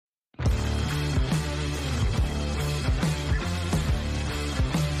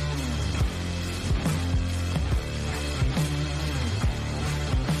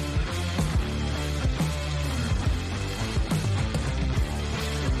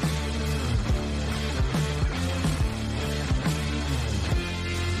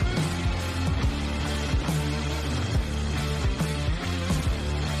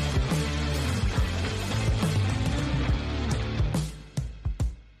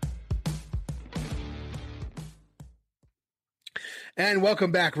And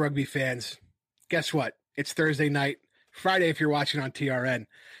welcome back, rugby fans. Guess what? It's Thursday night, Friday if you're watching on TRN.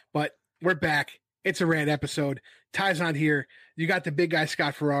 But we're back. It's a rant episode. Ty's not here. You got the big guy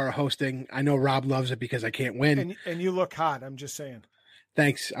Scott Ferrara hosting. I know Rob loves it because I can't win. And you look hot. I'm just saying.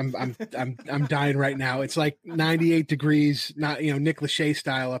 Thanks. I'm dying right now. It's like 98 degrees, not Nick Lachey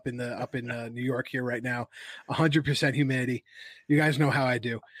style up in New York here right now. 100% humidity. You guys know how I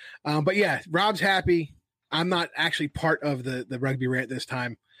do. But yeah, Rob's happy. I'm not actually part of the rugby rant this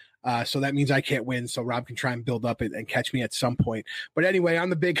time. So that means I can't win. So Rob can try and build up and catch me at some point. But anyway, I'm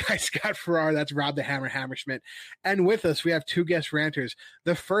the big guy, Scott Ferrara. That's Rob the Hammer Hammerschmidt. And with us, we have two guest ranters.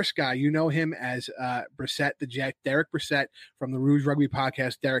 The first guy, you know him as Brissett, the Jet, Derek Brissett from the Rouge Rugby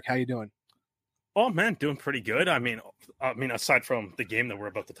Podcast. Derek, how you doing? Oh, man, doing pretty good. I mean, aside from the game that we're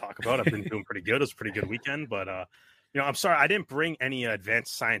about to talk about, I've been doing pretty good. It was a pretty good weekend, but I'm sorry I didn't bring any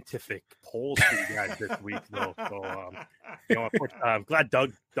advanced scientific polls to you guys this week, though. So, I'm glad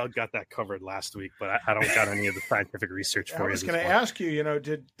Doug got that covered last week, but I don't got any of the scientific research for you. I was going to ask you,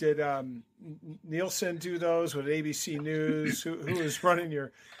 did Nielsen do those with ABC News? Who was running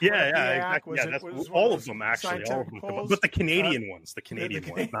your? Yeah, exactly. Was all of them actually, all of them, but the Canadian ones,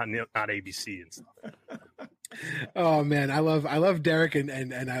 ones, not ABC and stuff. Oh man, I love Derek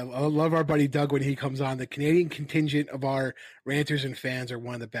and I love our buddy Doug when he comes on. The Canadian contingent of our ranters and fans are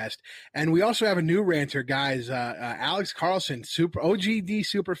one of the best. And we also have a new ranter, guys. Alex Carlson, super OGD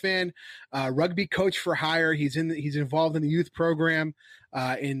super fan, rugby coach for hire. He's involved in the youth program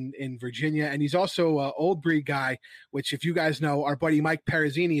in Virginia, and he's also an old breed guy. Which, if you guys know, our buddy Mike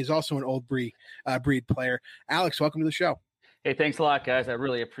Parazzini is also an old breed player. Alex, welcome to the show. Hey, thanks a lot, guys. I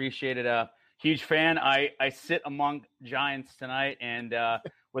really appreciate it. Huge fan. I sit among giants tonight, and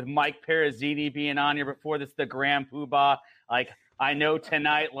with Mike Parazzini being on here before this, the Grand Poobah, I know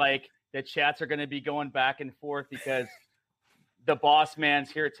tonight, the chats are going to be going back and forth because the boss man's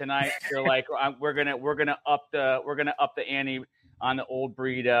here tonight. So we're gonna up the ante on the old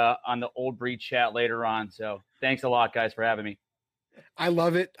breed chat later on. So thanks a lot, guys, for having me. I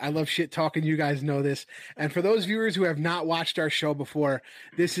love it. I love shit talking. You guys know this. And for those viewers who have not watched our show before,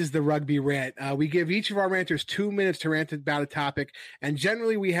 this is the Rugby Rant. We give each of our ranters 2 minutes to rant about a topic, and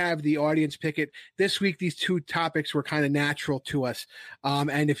generally we have the audience pick it. This week, these two topics were kind of natural to us.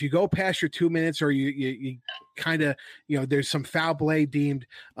 And if you go past your 2 minutes, or you kind of, there's some foul play deemed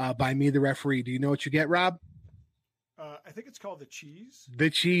by me, the referee. Do you know what you get, Rob? I think it's called the cheese. The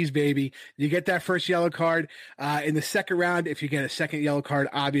cheese, baby. You get that first yellow card. In the second round, if you get a second yellow card,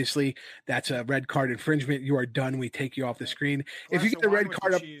 obviously that's a red card infringement. You are done. We take you off the screen. If you get a red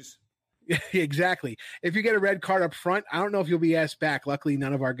card up, exactly. If you get a red card up front, I don't know if you'll be asked back. Luckily,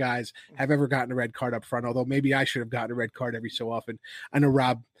 none of our guys have ever gotten a red card up front, although maybe I should have gotten a red card every so often. I know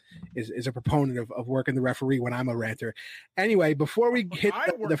Rob is a proponent of working the referee when I'm a ranter. Anyway, before we hit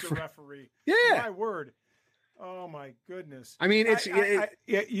the referee. Yeah. My word. Oh my goodness! I mean,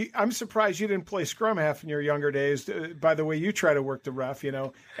 I'm surprised you didn't play scrum half in your younger days. By the way, you try to work the ref,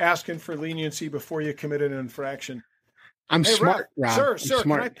 asking for leniency before you committed an infraction. I'm smart, Rob. Sir,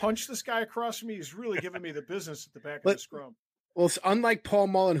 smart. Can I punch this guy across from me? He's really giving me the business at the back of the scrum. Well, it's unlike Paul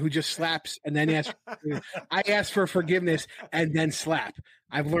Mullen, who just slaps and then asks. I ask for forgiveness and then slap.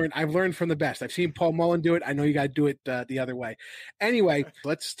 I've learned from the best. I've seen Paul Mullen do it. I know you got to do it the other way. Anyway,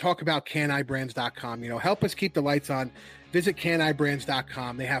 let's talk about canibrands.com. Help us keep the lights on. Visit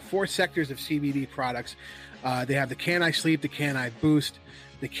canibrands.com. They have 4 sectors of CBD products. They have the Can I Sleep, the Can I Boost,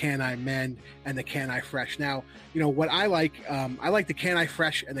 the Can I Mend, and the Can I Fresh. Now, what I like the Can I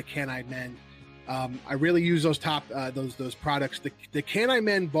Fresh and the Can I Mend. I really use those those products. The Can I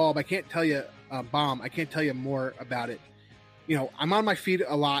Mend bulb, I can't tell you, bomb. I can't tell you more about it. I'm on my feet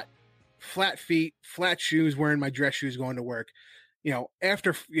a lot, flat feet, flat shoes, wearing my dress shoes going to work.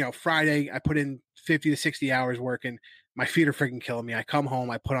 After, Friday, I put in 50 to 60 hours working. My feet are freaking killing me. I come home,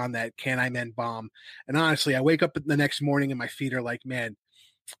 I put on that Can I Mend balm. And honestly, I wake up the next morning and my feet are like, man,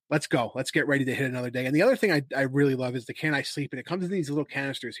 let's go. Let's get ready to hit another day. And the other thing I really love is the Can I Sleep? And it comes in these little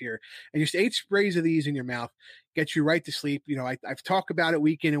canisters here. And just 8 sprays of these in your mouth gets you right to sleep. I've talked about it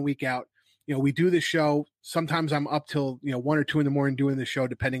week in and week out. We do the show. Sometimes I'm up till, 1 or 2 in the morning doing the show,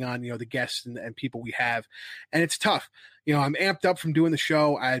 depending on, the guests and people we have. And it's tough. I'm amped up from doing the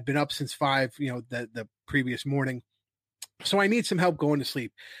show. I had been up since 5, the previous morning. So I need some help going to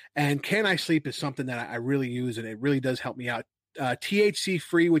sleep. And Can I Sleep is something that I really use, and it really does help me out. THC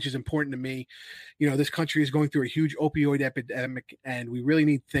free, which is important to me. This country is going through a huge opioid epidemic, and we really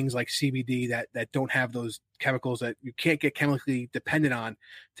need things like CBD that don't have those chemicals that you can't get chemically dependent on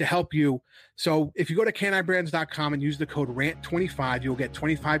to help you. So if you go to caninebrands.com and use the code RANT25, you'll get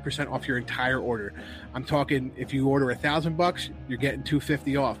 25% off your entire order. I'm talking, if you order $1,000, you're getting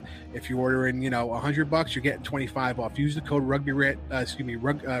 $250 off. If you're ordering, $100, you're getting 25 off. Use the code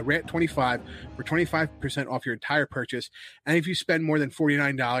RANT25 for 25% off your entire purchase. And if you spend more than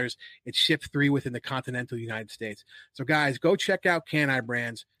 $49, it's shipped free within the continental United States. So guys, go check out Canine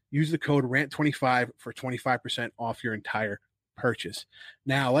Brands. Use the code RANT25 for 25% off your entire purchase.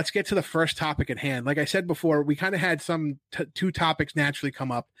 Now, let's get to the first topic at hand. Like I said before, we kind of had two topics naturally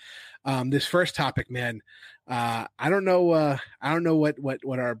come up. This first topic, man, I don't know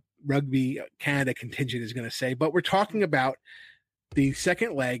what our Rugby Canada contingent is going to say, but we're talking about the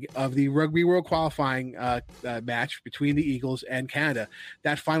second leg of the Rugby World qualifying match between the Eagles and Canada.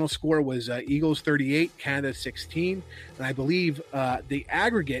 That final score was Eagles 38, Canada 16, and I believe the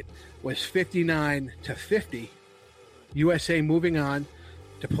aggregate was 59-50. USA moving on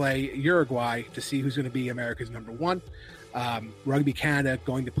to play Uruguay to see who's going to be America's number one. Rugby Canada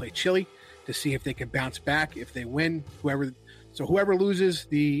going to play Chile to see if they can bounce back. If they win, whoever loses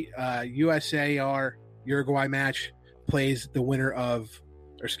the USAR Uruguay match plays the winner of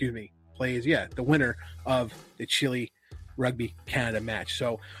the Chile Rugby Canada match.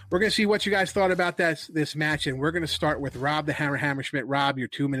 So we're going to see what you guys thought about this match, and we're going to start with Rob the Hammer Hammerschmidt. Rob, your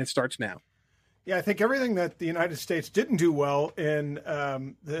 2 minutes starts now. Yeah, I think everything that the United States didn't do well in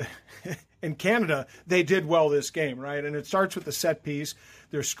in Canada, they did well this game, right? And it starts with the set piece.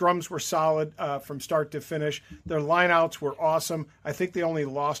 Their scrums were solid from start to finish. Their lineouts were awesome. I think they only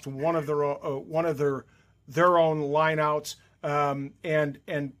lost one of their own lineouts.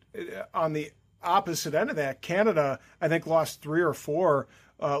 And on the opposite end of that, Canada, I think, lost 3 or 4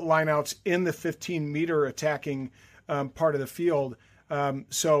 lineouts in the 15-meter attacking part of the field.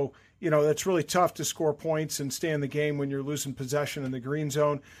 So that's really tough to score points and stay in the game when you're losing possession in the green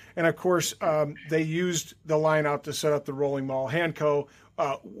zone. And, of course, they used the line out to set up the rolling maul. Hanco,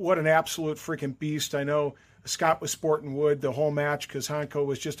 what an absolute freaking beast. I know Scott was sporting wood the whole match because Hanco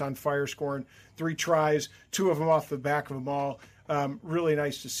was just on fire, scoring 3 tries, 2 of them off the back of the maul. Really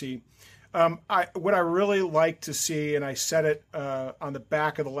nice to see. What I really like to see, and I said it on the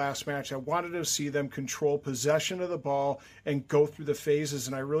back of the last match, I wanted to see them control possession of the ball and go through the phases,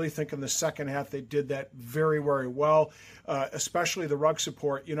 and I really think in the second half they did that very, very well, especially the ruck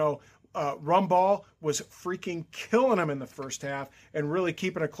support. Rumball was freaking killing him in the first half and really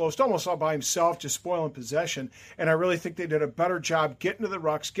keeping it close, almost all by himself, just spoiling possession. And I really think they did a better job getting to the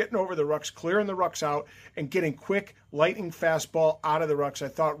rucks, getting over the rucks, clearing the rucks out, and getting quick, lightning fast ball out of the rucks. I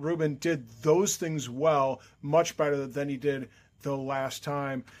thought Ruben did those things well, much better than he did the last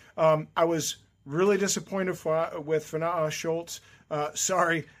time. I was really disappointed with Fanaa Schultz.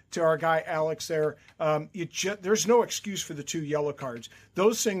 Sorry to our guy Alex there. There's no excuse for the 2 yellow cards.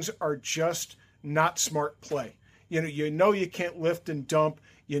 Those things are just not smart play. You know you can't lift and dump.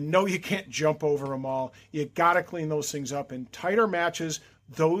 You know you can't jump over them all. You got to clean those things up. In tighter matches,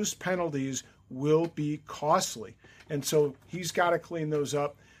 those penalties will be costly. And so he's got to clean those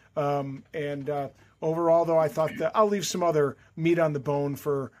up. Overall, though, I thought that I'll leave some other meat on the bone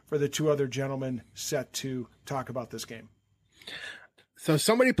for the 2 other gentlemen set to talk about this game. So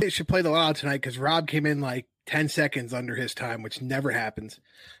somebody should play the loud tonight because Rob came in like 10 seconds under his time, which never happens.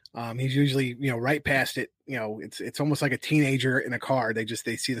 He's usually, right past it. It's almost like a teenager in a car. They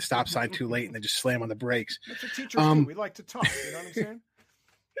see the stop sign too late and they just slam on the brakes. That's what teachers do. We like to talk. You know what I'm saying?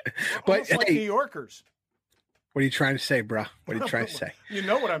 But like New Yorkers. What are you trying to say, bro? What are you trying to say? You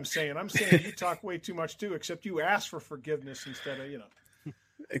know what I'm saying. I'm saying you talk way too much too, except you ask for forgiveness instead of,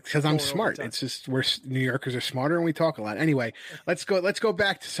 Because I'm smart. It's just we're New Yorkers are smarter and we talk a lot. Anyway, let's go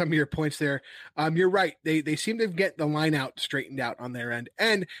back to some of your points there. You're right. They seem to get the line out straightened out on their end,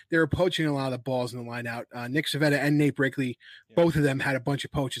 and they're poaching a lot of the balls in the line out. Nick Savetta and Nate Brinkley, both of them had a bunch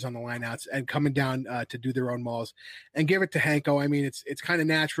of poaches on the line outs and coming down to do their own mauls. And give it to Hanko. I mean, it's kind of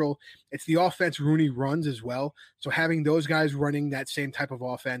natural. It's the offense Rooney runs as well. So having those guys running that same type of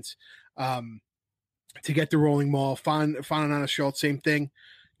offense to get the rolling maul. Fanana Schultz, same thing.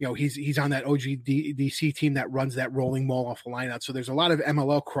 He's on that OGDC team that runs that rolling maul off the lineout. So there's a lot of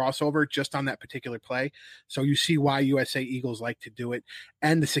MLL crossover just on that particular play. So you see why USA Eagles like to do it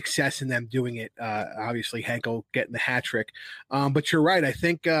and the success in them doing it. Obviously, Hanko getting the hat trick. But you're right. I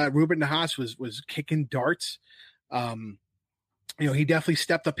think Ruben Nahas was kicking darts. He definitely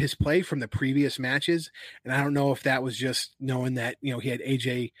stepped up his play from the previous matches. And I don't know if that was just knowing that, he had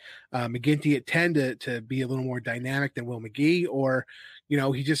AJ McGinty at 10 to be a little more dynamic than Will McGee, or,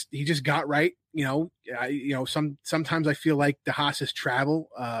 he just got right. Sometimes I feel like the Haas's travel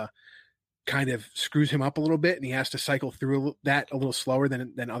kind of screws him up a little bit, and he has to cycle through that a little slower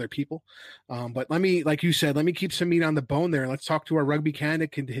than other people. But like you said, let me keep some meat on the bone there, and let's talk to our Rugby Canada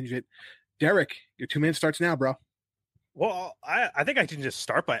contingent. Derek, your 2 minutes starts now, bro. Well, I think I can just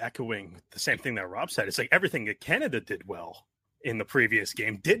start by echoing the same thing that Rob said. It's like everything that Canada did well in the previous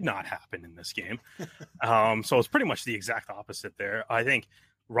game did not happen in this game. So it's pretty much the exact opposite there. I think,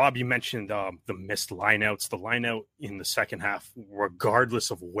 Rob, you mentioned the missed lineouts. The lineout in the second half,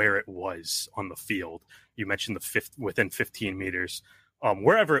 regardless of where it was on the field, you mentioned within 15 meters,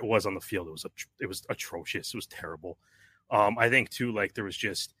 wherever it was on the field, it was atrocious. It was terrible. I think too, like there was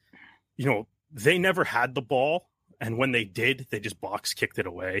just, they never had the ball, and when they did, they just box kicked it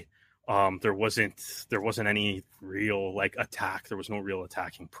away. There wasn't any real like attack. There was no real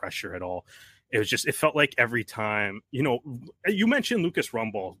attacking pressure at all. It felt like every time, you mentioned Lucas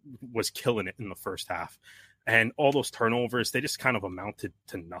Rumball was killing it in the first half, and all those turnovers, they just kind of amounted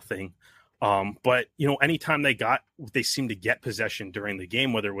to nothing. But anytime they seemed to get possession during the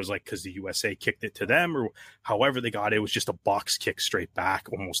game, whether it was like because the USA kicked it to them or however they got it, was just a box kick straight back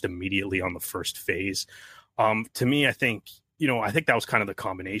almost immediately on the first phase. To me, I think that was kind of the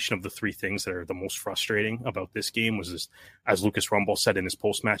combination of the three things that are the most frustrating about this game was, just, as Lucas Rumball said in his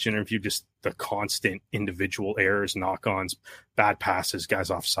post-match interview, just the constant individual errors, knock-ons, bad passes,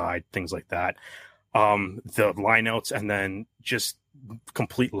 guys offside, things like that. The lineouts, and then just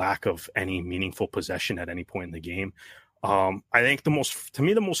complete lack of any meaningful possession at any point in the game. I think the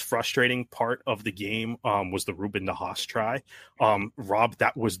most frustrating part of the game was the Ruben de Haas try. Rob,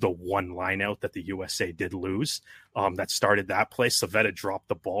 that was the one line out that the USA did lose that started that play. Savetta dropped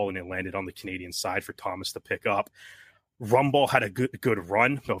the ball and it landed on the Canadian side for Thomas to pick up. Rumball had a good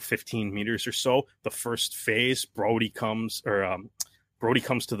run, about 15 meters or so. The first phase, Brody comes to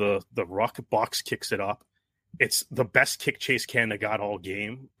the ruck, box kicks it up. It's the best kick chase Canada got all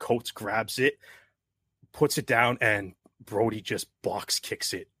game. Coates grabs it, puts it down, and Brody just box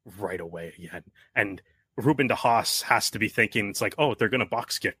kicks it right away again. And Ruben de Haas has to be thinking, it's like, oh, they're going to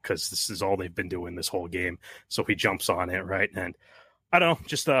box kick because this is all they've been doing this whole game. So he jumps on it, right? And I don't know,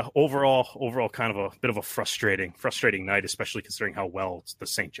 just overall kind of a bit of a frustrating night, especially considering how well the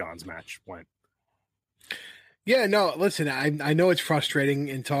St. John's match went. Yeah, no, listen, I know it's frustrating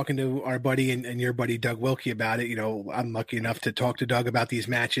in talking to our buddy and your buddy Doug Wilkie about it. I'm lucky enough to talk to Doug about these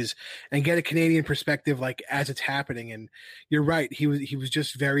matches and get a Canadian perspective, like as it's happening. And you're right, he was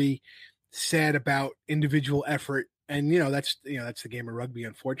just very sad about individual effort. And that's the game of rugby.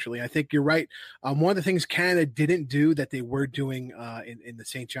 Unfortunately, I think you're right. One of the things Canada didn't do that they were doing in the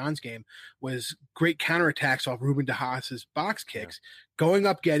St. John's game was great counterattacks off Ruben de Haas's box kicks, going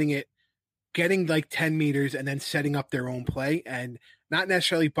up, getting like 10 meters and then setting up their own play and not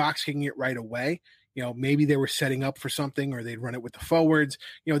necessarily box kicking it right away. Maybe they were setting up for something or they'd run it with the forwards.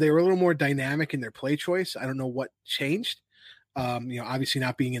 They were a little more dynamic in their play choice. I don't know what changed. Obviously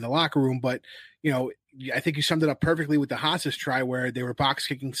not being in the locker room, but I think you summed it up perfectly with the Haas's try where they were box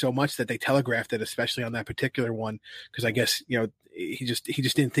kicking so much that they telegraphed it, especially on that particular one. Cause I guess, he just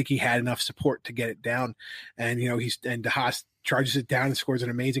didn't think he had enough support to get it down. And, and de Haas charges it down and scores an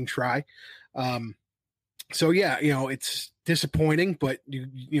amazing try. So yeah, it's disappointing, but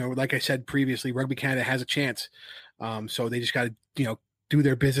like I said previously, Rugby Canada has a chance. So they just got to, do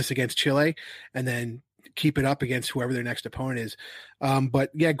their business against Chile and then keep it up against whoever their next opponent is. But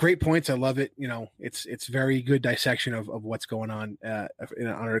yeah, great points. I love it. It's very good dissection of what's going on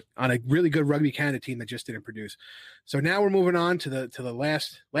on a really good Rugby Canada team that just didn't produce. So now we're moving on to the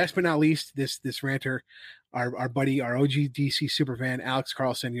last but not least, this ranter, our buddy, our OGDC superfan, Alex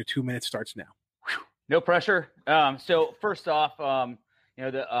Carlson. Your 2 minutes starts now. No pressure. So first off,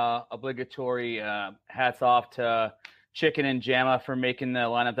 the obligatory hats off to Chicken and Jamma for making the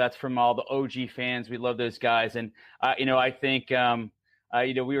lineup. That's from all the OG fans. We love those guys. And, I think,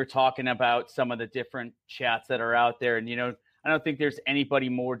 we were talking about some of the different chats that are out there. And, I don't think there's anybody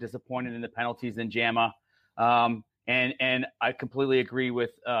more disappointed in the penalties than Jamma. And I completely agree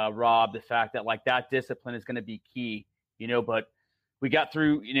with Rob, the fact that like that discipline is going to be key, but we got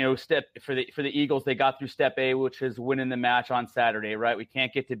through, step for the Eagles, they got through step A, which is winning the match on Saturday, right? We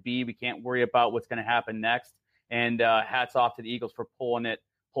can't get to B. We can't worry about what's going to happen next. And hats off to the Eagles for pulling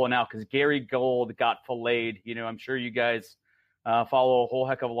out because Gary Gold got filleted. I'm sure you guys follow a whole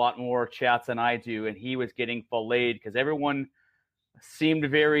heck of a lot more chats than I do. And he was getting filleted because everyone seemed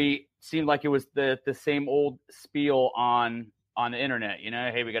like it was the same old spiel on the internet.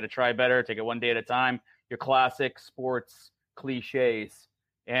 Hey, we got to try better, take it one day at a time. Your classic sports cliches.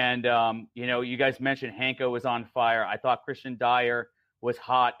 And, you guys mentioned Hanko was on fire. I thought Christian Dyer was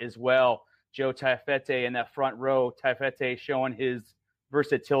hot as well. Joe Taifete in that front row, Taifete showing his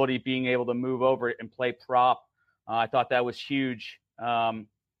versatility, being able to move over it and play prop. I thought that was huge. And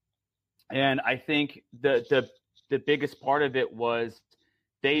I think the biggest part of it was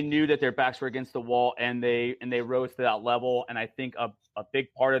they knew that their backs were against the wall, and they rose to that level. And I think a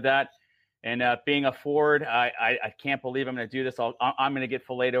big part of that, and being a forward, I can't believe I'm going to do this. I'm going to get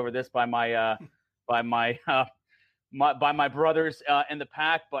filleted over this by my my brothers in the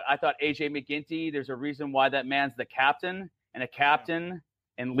pack. But I thought AJ McGinty, there's a reason why that man's the captain, and a captain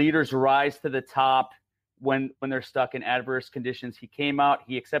and leaders rise to the top when they're stuck in adverse conditions. He came out,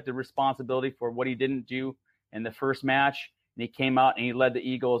 he accepted responsibility for what he didn't do in the first match, and he came out and he led the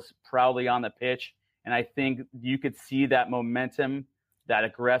Eagles proudly on the pitch. And I think you could see that momentum, that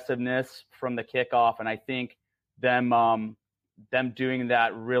aggressiveness from the kickoff. And I think them doing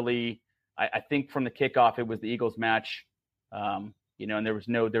that really, I think from the kickoff, it was the Eagles match, and there was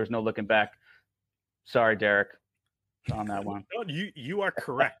no looking back. Sorry, Derek, on that one. No, you are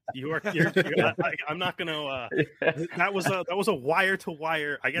correct. I'm not going to. That was a wire to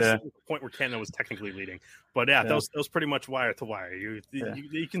wire. I guess the point where Canada was technically leading, but that was pretty much wire to wire. You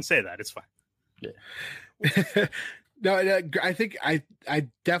can say that. It's fine. Yeah. No, I think I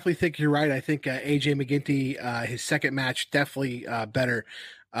definitely think you're right. I think AJ McGinty, his second match, definitely better.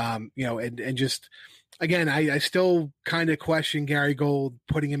 And just again, I still kind of question Gary Gold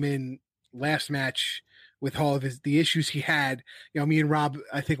putting him in last match with all of the issues he had. Me and Rob,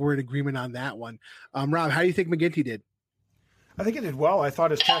 I think we're in agreement on that one. Rob, how do you think McGinty did? I think he did well. I thought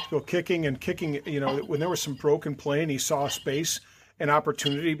his tactical kicking, when there was some broken play and he saw space and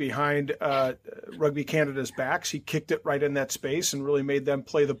opportunity behind Rugby Canada's backs, he kicked it right in that space and really made them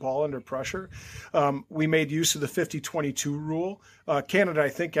play the ball under pressure. We made use of the 50-22 rule. Canada, I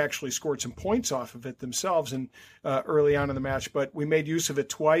think, actually scored some points off of it themselves and early on in the match, but we made use of it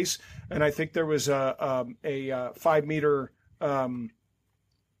twice. And I think there was a 5-meter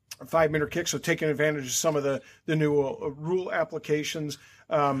 5-meter kick, so taking advantage of some of the new rule applications.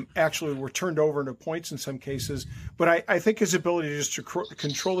 Actually were turned over into points in some cases. But I think his ability just to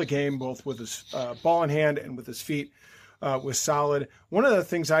control the game, both with his ball in hand and with his feet, was solid. One of the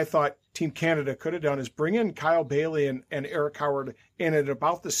things I thought Team Canada could have done is bring in Kyle Bailey and Eric Howard in at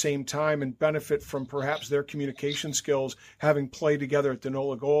about the same time and benefit from perhaps their communication skills, having played together at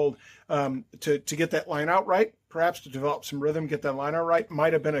Danola Gold, to get that line out right, perhaps to develop some rhythm, get that line out right.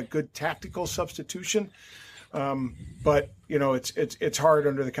 Might have been a good tactical substitution. But it's hard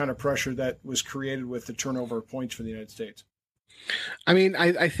under the kind of pressure that was created with the turnover of points for the United States. I mean,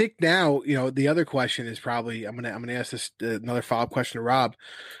 I think now, the other question is probably, I'm gonna ask this another follow-up question to Rob.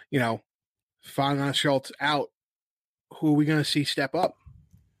 Fong Schultz out, who are we gonna see step up?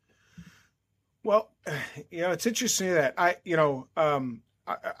 Well, it's interesting that I'd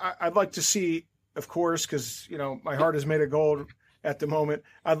like to see, of course, because my heart is made of gold at the moment.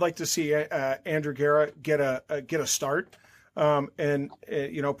 I'd like to see Andrew Guerra get a start, and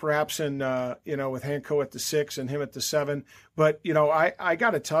perhaps in with Hanco at the 6 and him at the 7. But I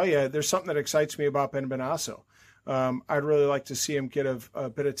got to tell you, there's something that excites me about Ben Benasso. I'd really like to see him get a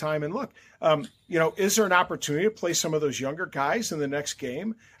bit of time. And look, is there an opportunity to play some of those younger guys in the next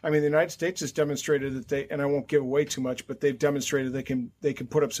game? I mean, the United States has demonstrated that they, and I won't give away too much, but they've demonstrated they can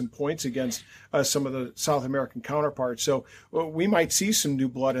put up some points against some of the South American counterparts. So we might see some new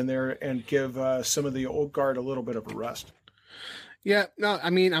blood in there and give some of the old guard a little bit of a rest. Yeah, no,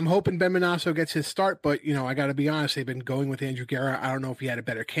 I mean, I'm hoping Ben Benasso gets his start, but I got to be honest, they've been going with Andrew Guerra. I don't know if he had a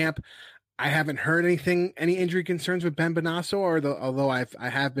better camp. I haven't heard any injury concerns with Ben Benasso, although I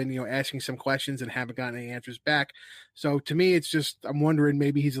have been, asking some questions and haven't gotten any answers back. So to me, it's just, I'm wondering,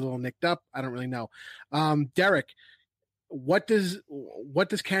 maybe he's a little nicked up. I don't really know. Derek, what does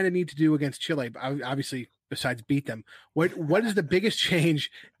Canada need to do against Chile? Obviously, besides beat them, what is the biggest change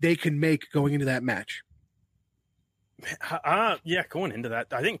they can make going into that match? Going into that,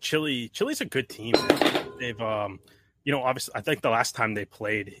 I think Chile's a good team. They've, obviously, I think the last time they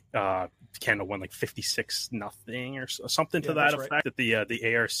played, Canada won like 56-0 or something to that effect at the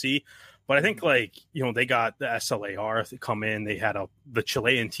ARC. But I think they got the SLAR to come in. They had the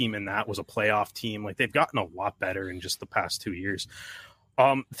Chilean team in that was a playoff team. Like, they've gotten a lot better in just the past 2 years.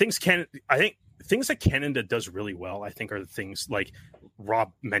 Things that Canada does really well, I think, are the things like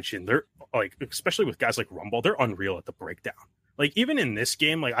Rob mentioned. They're especially with guys like Rumble, they're unreal at the breakdown. Like, even in this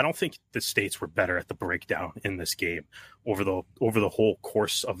game, like, I don't think the States were better at the breakdown in this game over the whole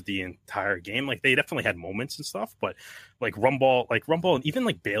course of the entire game. Like, they definitely had moments and stuff, but Rumble, and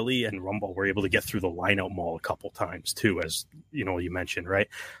even Bailey and Rumble were able to get through the lineout maul a couple times too, as you mentioned, right?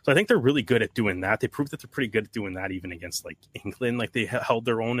 So I think they're really good at doing that. They proved that they're pretty good at doing that even against England. Like, they held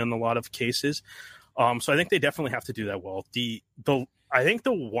their own in a lot of cases. So I think they definitely have to do that well. I think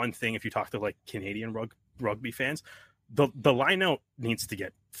the one thing, if you talk to like Canadian rugby fans, the line out needs to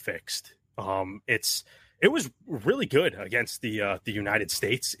get fixed. It was really good against the United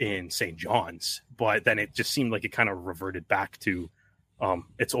States in St. John's, but then it just seemed like it kind of reverted back to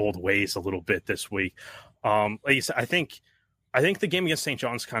its old ways a little bit this week. Like you said, I think the game against St.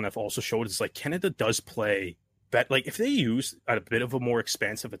 John's kind of also showed is like Canada does play bet. Like if they use a bit of a more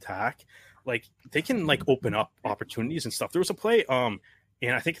expansive attack, like they can like open up opportunities and stuff. There was a play, and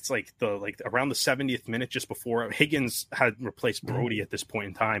I think it's like around the 70th minute, just before Higgins had replaced Brody at this point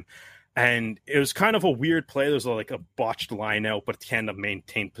in time. And it was kind of a weird play. There was like a botched line out, but Canada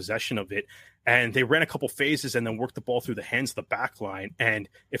maintained possession of it. And they ran a couple phases and then worked the ball through the hands of the back line. And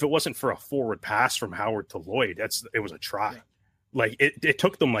if it wasn't for a forward pass from Howard to Lloyd, it was a try. Yeah. Like it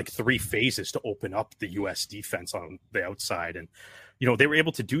took them like 3 phases to open up the U.S. defense on the outside. And, they were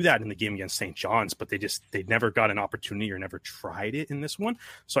able to do that in the game against St. John's, but they never got an opportunity or never tried it in this one.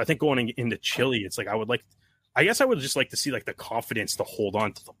 So I think going into Chile, it's like I guess I would just like to see like the confidence to hold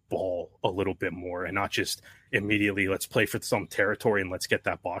on to the ball a little bit more and not just immediately let's play for some territory and let's get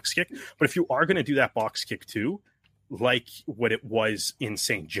that box kick. But if you are going to do that box kick too, like what it was in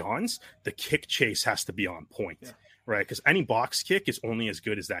St. John's, the kick chase has to be on point, right? Because any box kick is only as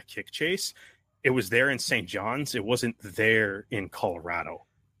good as that kick chase. It was there in St. John's. It wasn't there in Colorado.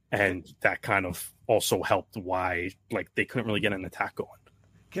 And that kind of also helped why like they couldn't really get an attack going.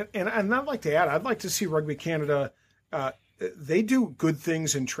 And I'd like to add, I'd like to see Rugby Canada, they do good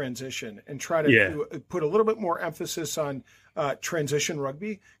things in transition and try to put a little bit more emphasis on transition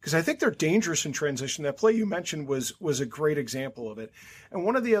rugby, because I think they're dangerous in transition. That play you mentioned was a great example of it. And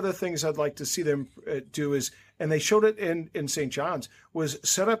one of the other things I'd like to see them do is, and they showed it in St. John's, was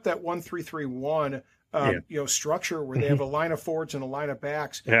set up that 1-3-3-1 structure where they have a line of forwards and a line of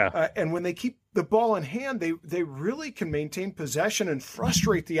backs. And when they keep the ball in hand, they really can maintain possession and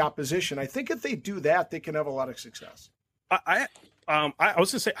frustrate the opposition. I think if they do that, they can have a lot of success. I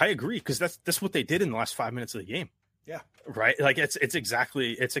was gonna say I agree, because that's what they did in the last 5 minutes of the game. Yeah. Right. Like it's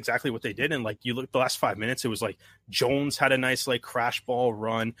exactly what they did. And like you look the last 5 minutes, it was like Jones had a nice like crash ball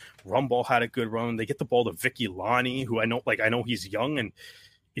run. Rumball had a good run. They get the ball to Vicky Lonnie, who I know he's young and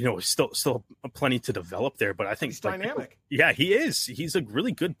still plenty to develop there, but I think he's dynamic. Yeah, he is. He's a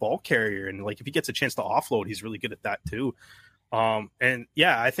really good ball carrier, and like if he gets a chance to offload, he's really good at that too. And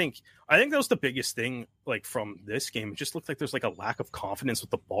yeah, I think that was the biggest thing like from this game. It just looked like there's like a lack of confidence with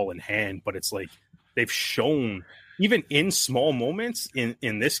the ball in hand, but it's like they've shown even in small moments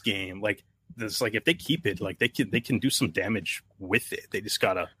in this game, like this, like if they keep it, like they can do some damage with it. They just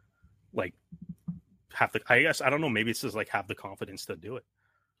gotta like have the, I guess, I don't know, maybe it's just like have the confidence to do it.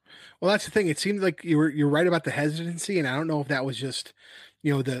 Well, that's the thing. It seemed like you're right about the hesitancy, and I don't know if that was just,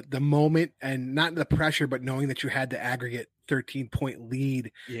 the moment and not the pressure, but knowing that you had the aggregate 13-point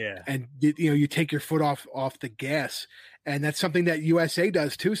lead. Yeah. And you take your foot off the gas, and that's something that USA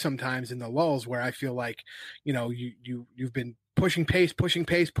does too sometimes in the lulls, where I feel like, you've been pushing pace,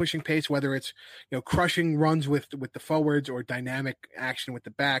 whether it's, crushing runs with the forwards or dynamic action with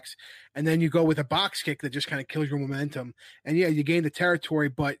the backs. And then you go with a box kick that just kind of kills your momentum. And yeah, you gain the territory,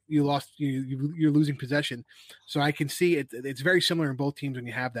 but you lost, you're losing possession. So I can see it. It's very similar in both teams when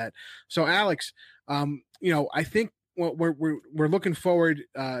you have that. So Alex, I think we're looking forward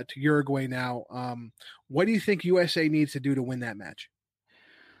to Uruguay now. What do you think USA needs to do to win that match?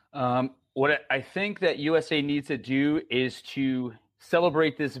 What I think that USA needs to do is to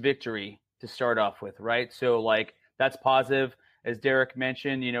celebrate this victory to start off with, right? So, like, that's positive. As Derek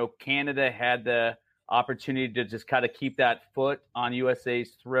mentioned, Canada had the opportunity to just kind of keep that foot on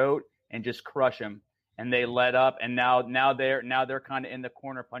USA's throat and just crush them. And they let up, and now they're kind of in the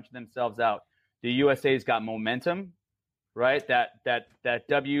corner punching themselves out. The USA's got momentum, right? That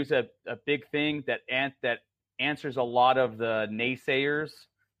W's a big thing that answers a lot of the naysayers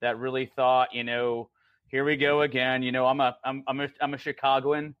that really thought, here we go again. I'm a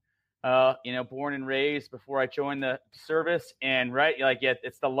Chicagoan, born and raised before I joined the service, and right,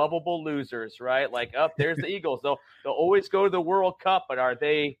 it's the lovable losers, right? Like, there's the Eagles. They'll always go to the World Cup, but are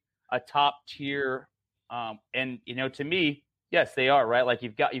they a top tier? And to me, yes, they are, right? Like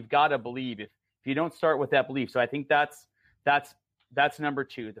you've got to believe. If you don't start with that belief, so I think that's number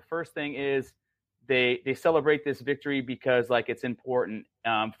two. The first thing is they celebrate this victory because it's important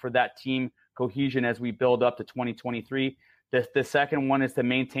for that team cohesion as we build up to 2023. The second one is to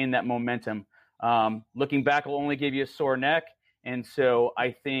maintain that momentum. Looking back will only give you a sore neck, and so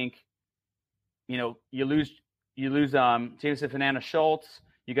I think you lose Jameson Fernandez-Schultz.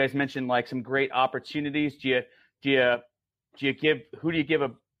 You guys mentioned some great opportunities. Who do you give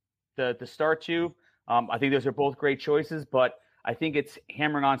the start to? I think those are both great choices, but I think it's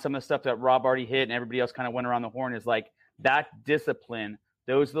hammering on some of the stuff that Rob already hit and everybody else kind of went around the horn, is like that discipline,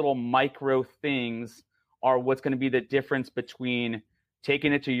 those little micro things are what's going to be the difference between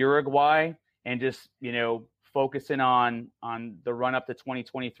taking it to Uruguay and just, focusing on the run up to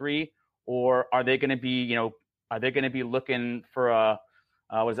 2023, or are they going to be, looking for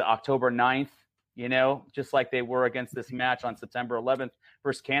was it October 9th, just like they were against this match on September 11th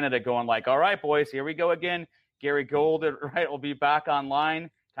versus Canada, going like, all right, boys, here we go again. Gary Gold, right, will be back online,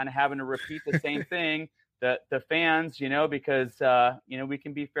 kind of having to repeat the same thing. The fans, because, we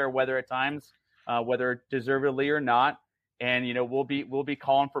can be fair weather at times, whether deservedly or not. And, we'll be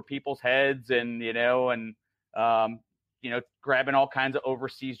calling for people's heads and, grabbing all kinds of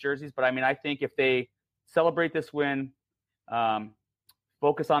overseas jerseys. But I think if they celebrate this win,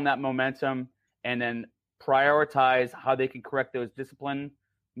 focus on that momentum, and then prioritize how they can correct those disciplinary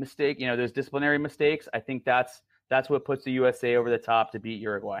mistakes, I think that's what puts the USA over the top to beat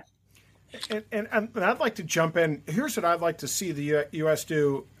Uruguay. And I'd like to jump in. Here's what I'd like to see the U.S.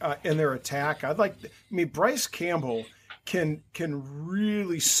 do in their attack. Bryce Campbell can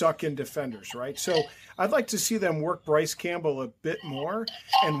really suck in defenders, right? So I'd like to see them work Bryce Campbell a bit more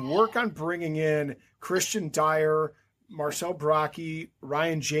and work on bringing in Christian Dyer, Marcel Brockie,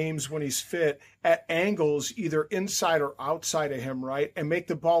 Ryan James when he's fit at angles either inside or outside of him, right? And make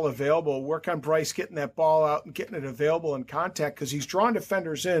the ball available. Work on Bryce getting that ball out and getting it available in contact, because he's drawing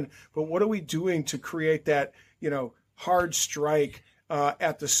defenders in. But what are we doing to create that, hard strike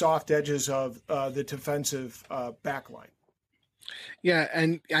at the soft edges of the defensive backline? Yeah,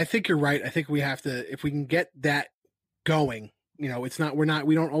 and I think you're right. I think we have to, if we can get that going, we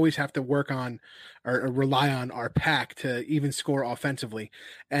don't always have to work on or rely on our pack to even score offensively.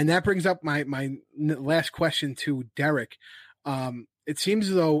 And that brings up my last question to Derek. It seems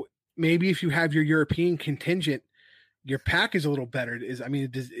as though maybe if you have your European contingent, your pack is a little better.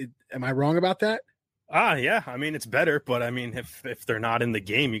 Am I wrong about that? Yeah. It's better, but if they're not in the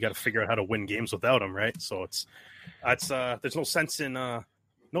game, you got to figure out how to win games without them, right? So there's no sense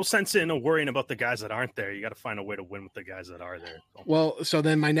in worrying about the guys that aren't there. You got to find a way to win with the guys that are there. Well, so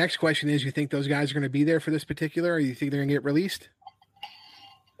then my next question is, you think those guys are going to be there for this particular, or you think they're going to get released?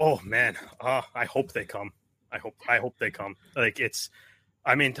 Oh man. I hope they come. I hope they come.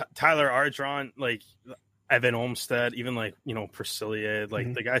 Tyler Ardron, Evan Olmstead, even Persilier,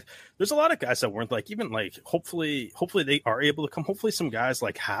 the guys, there's a lot of guys that weren't hopefully they are able to come. Hopefully some guys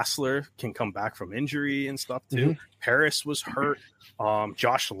like Hassler can come back from injury and stuff too. Mm-hmm. Paris was hurt.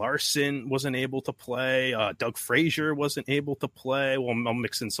 Josh Larson wasn't able to play. Doug Frazier wasn't able to play. Well, I'm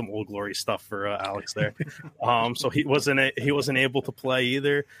mixing some Old Glory stuff for Alex there. So he wasn't able to play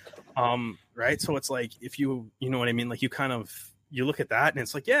either. Right. So it's if you know what I mean? You look at that and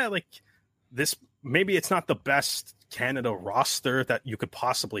it's this, maybe it's not the best Canada roster that you could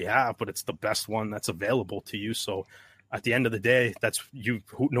possibly have, but it's the best one that's available to you. So at the end of the day, that's you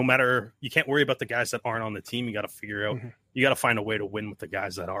can't worry about the guys that aren't on the team. You got to figure out, you got to find a way to win with the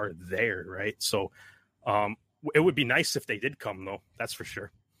guys that are there. Right. So it would be nice if they did come though. That's for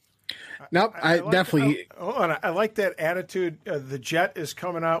sure. Nope. I like that attitude. The Jet is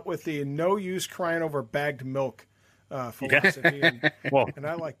coming out with the no use crying over bagged milk philosophy. And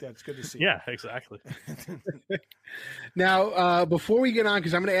I like that. It's good to see. Yeah, exactly. Now, before we get on,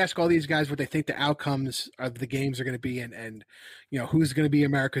 because I'm going to ask all these guys what they think the outcomes of the games are going to be and who's going to be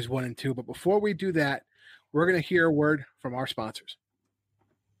America's 1 and 2. But before we do that, we're going to hear a word from our sponsors.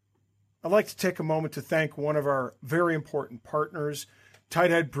 I'd like to take a moment to thank one of our very important partners,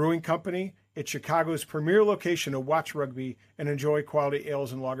 Tighthead Brewing Company. It's Chicago's premier location to watch rugby and enjoy quality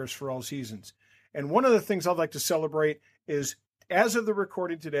ales and lagers for all seasons. And one of the things I'd like to celebrate is, as of the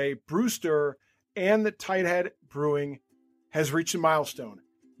recording today, Brewster and the Tighthead Brewing has reached a milestone.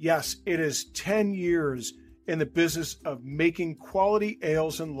 Yes, it is 10 years in the business of making quality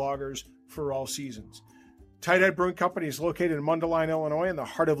ales and lagers for all seasons. Tighthead Brewing Company is located in Mundelein, Illinois, in the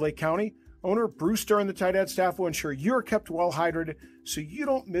heart of Lake County. Owner Brewster and the Tighthead staff will ensure you're kept well hydrated so you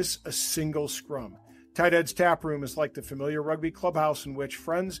don't miss a single scrum. Tighthead's tap room is like the familiar rugby clubhouse in which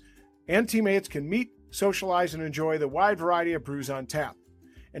friends and teammates can meet, socialize, and enjoy the wide variety of brews on tap.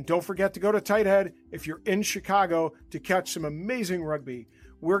 And don't forget to go to Tighthead if you're in Chicago to catch some amazing rugby.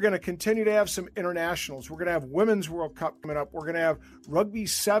 We're going to continue to have some internationals. We're going to have Women's World Cup coming up. We're going to have Rugby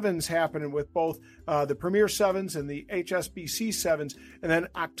Sevens happening with both the Premier Sevens and the HSBC Sevens. And then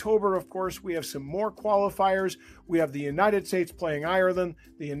October, of course, we have some more qualifiers. We have the United States playing Ireland,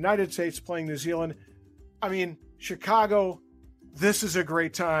 the United States playing New Zealand. Chicago, this is a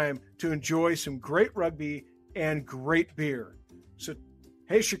great time to enjoy some great rugby and great beer. So,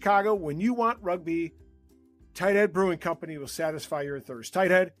 hey, Chicago, when you want rugby, Tighthead Brewing Company will satisfy your thirst.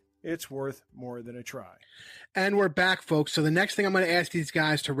 Tighthead, it's worth more than a try. And we're back, folks. So the next thing I'm going to ask these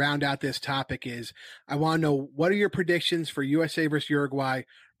guys to round out this topic is I want to know, what are your predictions for USA versus Uruguay,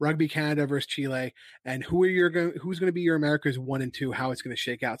 Rugby Canada versus Chile, and who's going to be your America's 1 and 2, how it's going to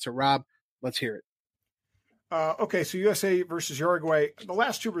shake out. So, Rob, let's hear it. Okay, so USA versus Uruguay. The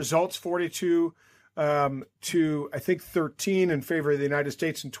last two results, 42 to, I think, 13 in favor of the United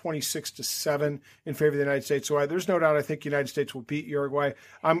States and 26-7 in favor of the United States. So there's no doubt I think the United States will beat Uruguay.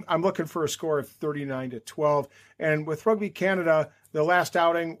 I'm looking for a score of 39-12. And with Rugby Canada, the last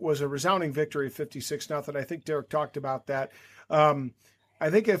outing was a resounding victory of 56-0. I think Derek talked about that. I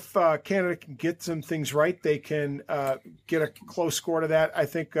think if Canada can get some things right, they can get a close score to that. I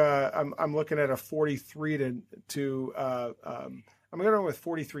think I'm looking at a 43 to I'm going to go with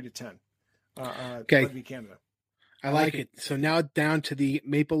 43-10. Okay. Rugby Canada. I like it. So now down to the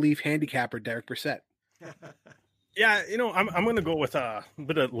Maple Leaf handicapper, Derek Brissett. Yeah, I'm going to go with a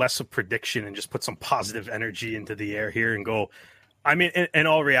bit of less of prediction and just put some positive energy into the air here and go. I mean, in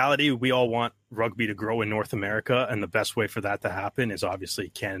all reality, we all want rugby to grow in North America, and the best way for that to happen is obviously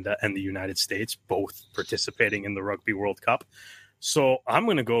Canada and the United States both participating in the Rugby World Cup. So I'm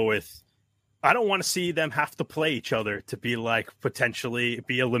going to go with, I don't want to see them have to play each other to be potentially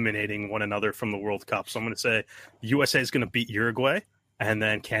be eliminating one another from the World Cup. So I'm going to say USA is going to beat Uruguay, and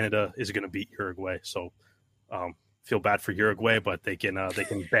then Canada is going to beat Uruguay. So feel bad for Uruguay, but they can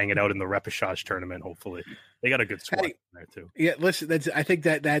bang it out in the repechage tournament. Hopefully, they got a good squad in there too. Yeah, listen, I think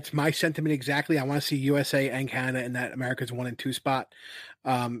that's my sentiment exactly. I want to see USA and Canada in that America's 1 and 2 spot.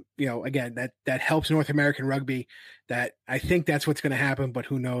 Again, that helps North American rugby. That I think that's what's going to happen, but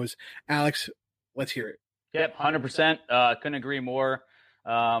who knows? Alex, let's hear it. Yep, 100%. Couldn't agree more.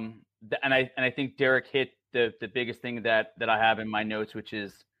 And I think Derek hit the biggest thing that I have in my notes, which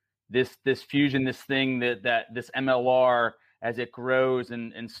is this fusion, this thing that this MLR, as it grows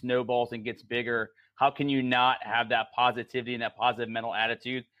and snowballs and gets bigger, how can you not have that positivity and that positive mental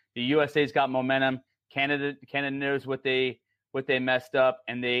attitude? The USA's got momentum. Canada knows what they messed up,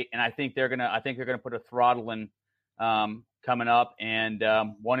 and I think they're gonna put a throttle in coming up, and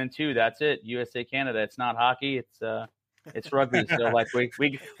 1 and 2, that's it. USA Canada. It's not hockey. It's rugby. So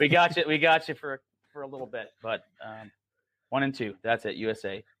we got you for a little bit, but 1 and 2, that's it.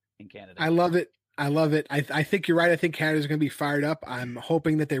 USA and Canada. I love it. I think you're right. I think Canada's going to be fired up. I'm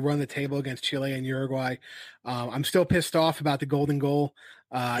hoping that they run the table against Chile and Uruguay. I'm still pissed off about the golden goal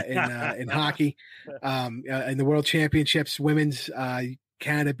in hockey. In the World Championships, women's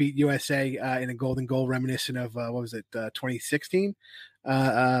Canada beat USA in a golden goal reminiscent of 2016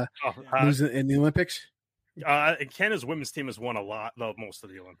 losing in the Olympics. Canada's women's team has won most of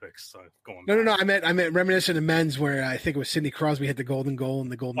the Olympics. So going No. I meant reminiscent of men's, where I think it was Sidney Crosby hit the golden goal in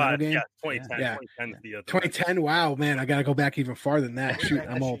the gold medal game. Yeah, 2010. Yeah. 2010. Wow, man, I got to go back even farther than that. Shoot,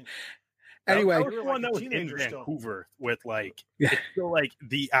 I'm old. Anyway, that was the one that was in Vancouver with it's still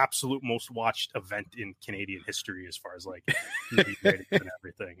the absolute most watched event in Canadian history as far as TV ratings and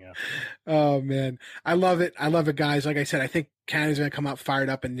everything. Yeah. Oh man, I love it, guys. Like I said, I think Canada's going to come out fired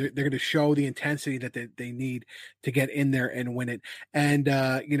up, and they're going to show the intensity that they need to get in there and win it. And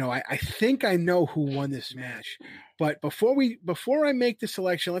I think I know who won this match. But before I make the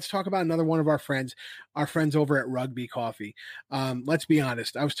selection, let's talk about another one of our friends over at Rugby Coffee. Let's be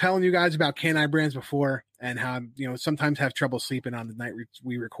honest. I was telling you guys about Canine Brands before, and how sometimes have trouble sleeping on the night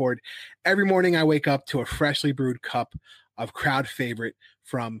we record. Every morning I wake up to a freshly brewed cup of crowd favorite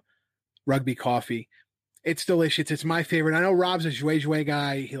from Rugby Coffee. It's delicious. It's my favorite. I know Rob's a jouet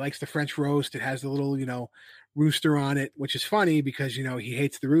guy. He likes the French roast. It has the little rooster on it, which is funny because he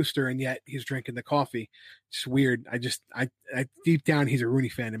hates the rooster and yet he's drinking the coffee. It's weird. I deep down he's a Rooney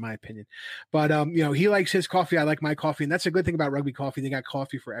fan in my opinion, but he likes his coffee. I like my coffee, and that's a good thing about Rugby Coffee. They got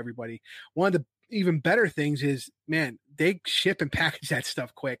coffee for everybody. One of the even better things is, man, they ship and package that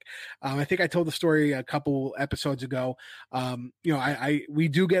stuff quick. I think I told the story a couple episodes ago. We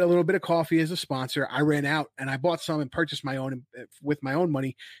do get a little bit of coffee as a sponsor. I ran out and I bought some and purchased my own with my own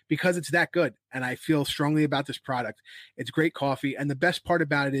money because it's that good. And I feel strongly about this product. It's great coffee. And the best part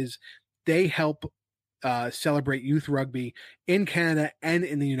about it is they help celebrate youth rugby in Canada and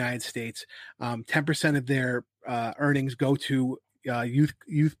in the United States. 10% of their earnings go to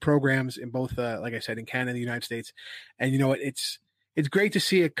youth programs in both, like I said, in Canada and the United States. And it's great to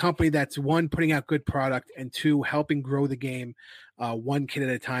see a company that's, one, putting out good product, and two, helping grow the game one kid at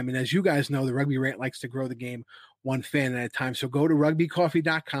a time. And as you guys know, the Rugby Rant likes to grow the game one fan at a time. So go to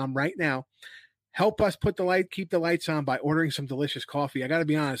rugbycoffee.com right now. Help us keep the lights on by ordering some delicious coffee. I got to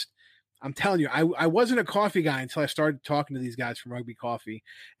be honest. I'm telling you, I wasn't a coffee guy until I started talking to these guys from Rugby Coffee.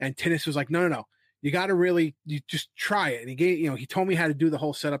 And Tinnis was like, no. you got to you just try it. And he told me how to do the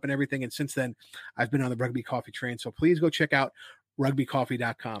whole setup and everything. And since then, I've been on the Rugby Coffee train. So please go check out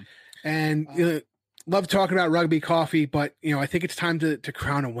rugbycoffee.com. And love talking about Rugby Coffee, but I think it's time to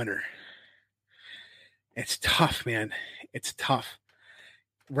crown a winner. It's tough, man. It's tough.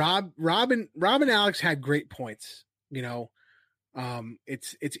 Rob and Alex had great points.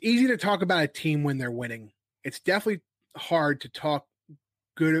 It's easy to talk about a team when they're winning. It's definitely hard to talk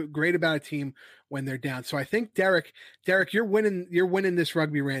great about a team when they're down. So I think Derek, you're winning this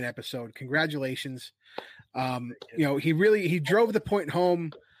Rugby Rant episode. Congratulations. He drove the point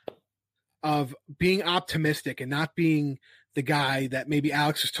home of being optimistic and not being the guy that maybe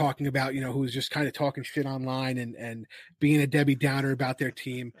Alex was talking about, who was just kind of talking shit online and being a Debbie Downer about their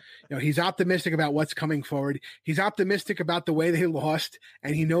team. He's optimistic about what's coming forward. He's optimistic about the way they lost,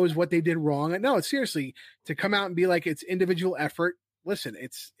 and he knows what they did wrong. And no, seriously, to come out and be like, it's individual effort. Listen,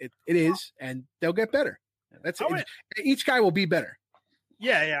 it is, and they'll get better. Each guy will be better.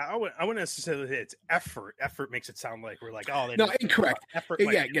 Yeah. I wouldn't necessarily say it's effort. Effort makes it sound like we're like, incorrect. Effort.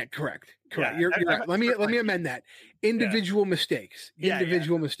 Correct. Yeah, you're right. Let me amend that. Individual mistakes.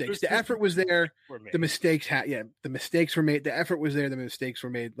 Mistakes. The effort was there. The mistakes the mistakes were made. The effort was there. The mistakes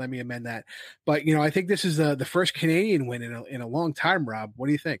were made. Let me amend that. But I think this is the first Canadian win in a long time. Rob, what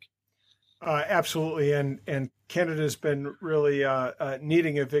do you think? Absolutely, and Canada's been really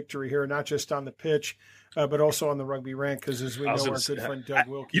needing a victory here, not just on the pitch, but also on the Rugby Rant, because as we know, our good friend Doug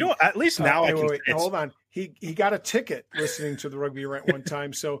Wilkie. At least now hold on. He got a ticket listening to the Rugby Rant one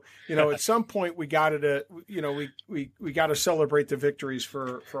time. So at some point we got to we got to celebrate the victories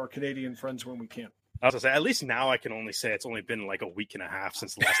for our Canadian friends when we can. I was gonna say, at least now I can only say it's only been like a week and a half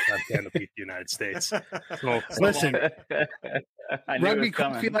since the last time Canada beat the United States. So, listen, Rugby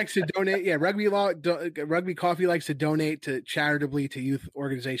Coffee likes to donate. Yeah, Rugby Coffee likes to donate charitably to youth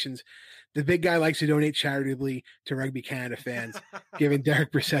organizations. The big guy likes to donate charitably to Rugby Canada fans, giving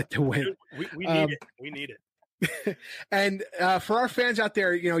Derek Brissett to win. We need it. We need it. And for our fans out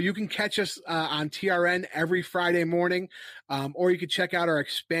there, you can catch us on TRN every Friday morning, or you can check out our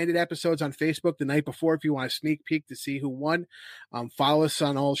expanded episodes on Facebook the night before if you want a sneak peek to see who won. Follow us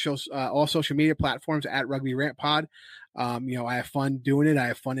on all social media platforms at Rugby Rant Pod. I have fun doing it. I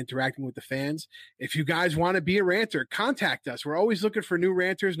have fun interacting with the fans. If you guys want to be a ranter, contact us. We're always looking for new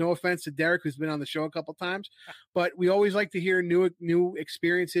ranters. No offense to Derek, who's been on the show a couple times, but we always like to hear new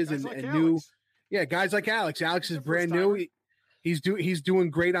experiences and new. Yeah, guys like Alex. Alex is brand new. He's doing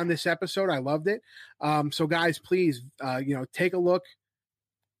great on this episode. I loved it. So guys, please, take a look,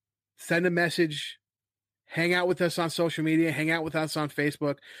 send a message, hang out with us on social media, hang out with us on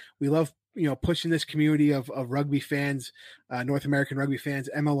Facebook. We love, pushing this community of rugby fans, North American rugby fans,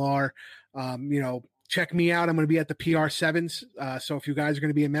 MLR. Check me out. I'm going to be at the PR7s. So if you guys are going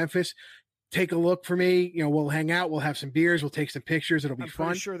to be in Memphis, take a look for me. We'll hang out. We'll have some beers. We'll take some pictures. It'll be fun.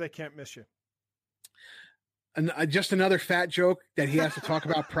 I'm sure they can't miss you. And just another fat joke that he has to talk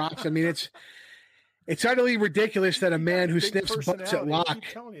about props. I mean, it's utterly ridiculous that a man who sniffs butts at lock,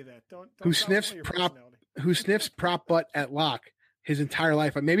 who sniffs prop butt at lock his entire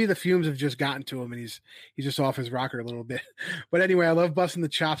life. Maybe the fumes have just gotten to him and he's just off his rocker a little bit. But anyway, I love busting the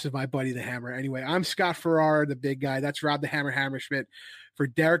chops of my buddy the Hammer. Anyway, I'm Scott Farrar, the big guy. That's Rob the Hammer Hammerschmidt. For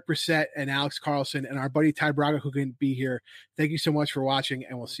Derek Brissett and Alex Carlson and our buddy Ty Braga, who couldn't be here, thank you so much for watching,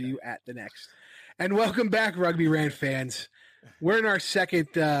 and we'll see you at the next. And welcome back, Rugby Rant fans. We're in our second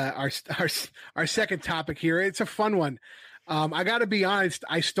our second topic here. It's a fun one. I got to be honest.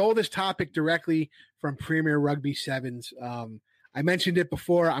 I stole this topic directly from Premier Rugby Sevens. I mentioned it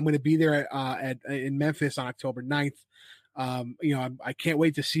before. I'm going to be there in Memphis on October 9th. I can't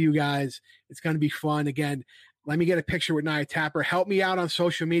wait to see you guys. It's going to be fun. Again, let me get a picture with Nia Tapper. Help me out on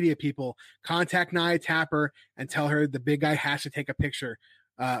social media, people. Contact Nia Tapper and tell her the big guy has to take a picture.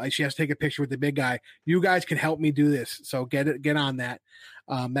 She has to take a picture with the big guy. You guys can help me do this, so get on that.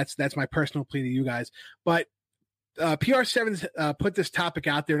 That's my personal plea to you guys. But PR7's put this topic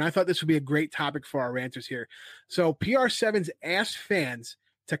out there, and I thought this would be a great topic for our ranters here. So PR7's asked fans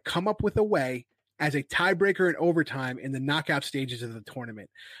to come up with a way as a tiebreaker in overtime in the knockout stages of the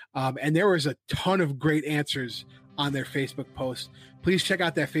tournament. And there was a ton of great answers on their Facebook post. Please check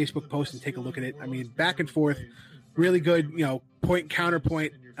out that Facebook post and take a look at it. I mean, back and forth. Really good, point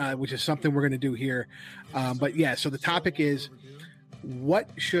counterpoint, which is something we're going to do here. But yeah, so the topic is, what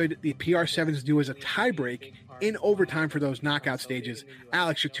should the PR7s do as a tiebreak in overtime for those knockout stages?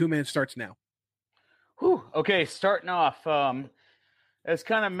 Alex, your 2 minutes starts now. Whew. Okay, starting off, as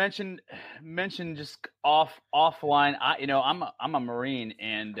kind of mentioned just offline. I'm a Marine,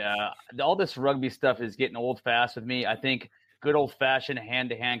 and all this rugby stuff is getting old fast with me. I think good old fashioned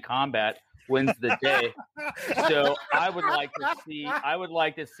hand-to-hand combat wins the day. So I would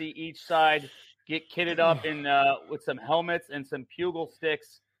like to see each side get kitted up in with some helmets and some pugil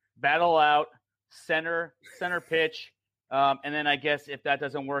sticks, battle out center pitch, and then I guess if that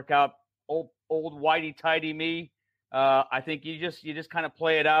doesn't work out, old whitey tighty me. I think you just kind of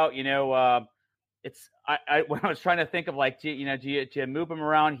play it out. It's when I was trying to think of like, do you move them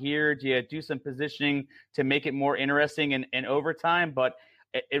around here? Do you do some positioning to make it more interesting in overtime? But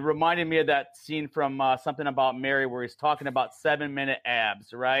it reminded me of that scene from Something About Mary where he's talking about 7-minute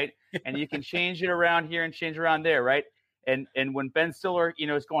abs, right? And you can change it around here and change around there, right? And when Ben Stiller,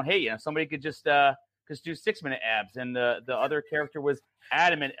 is going, hey, somebody could just do 6-minute abs, and the other character was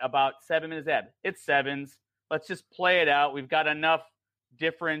adamant about 7 minutes abs. It's sevens. Let's just play it out. We've got enough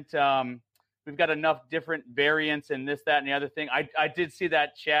different variants and this, that, and the other thing. I did see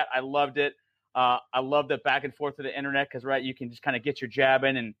that chat. I loved it. I love the back and forth of the internet because, right, you can just kind of get your jab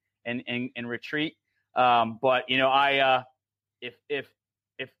in and retreat. But if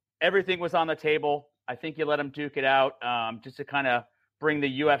everything was on the table, I think you let them duke it out, just to kind of bring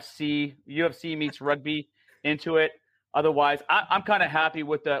the UFC meets rugby into it. Otherwise, I'm kind of happy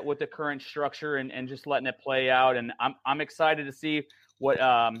with the current structure and just letting it play out. And I'm excited to see what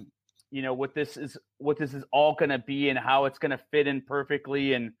this is all going to be and how it's going to fit in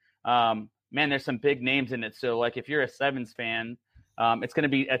perfectly. And man, there's some big names in it. So like, if you're a Sevens fan, it's going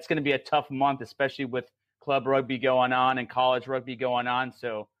to be a tough month, especially with club rugby going on and college rugby going on.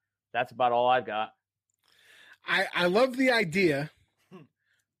 So that's about all I've got. I love the idea.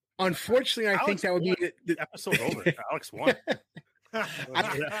 Unfortunately, I think that would be the episode over. Alex won. I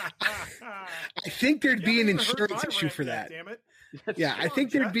think there'd be an insurance issue for that. Damn it. Yeah, I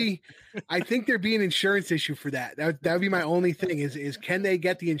think there'd be an insurance issue for that. That would be my only thing is can they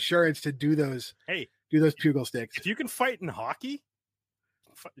get the insurance to do those pugil sticks? If you can fight in hockey,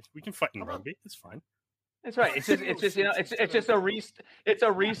 we can fight in rugby. It's fine. That's right. It's just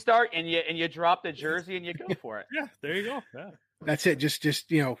a restart, and you drop the jersey and you go for it. Yeah, there you go. Yeah. That's it. Just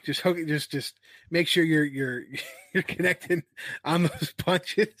hook it. Just make sure you're connecting on those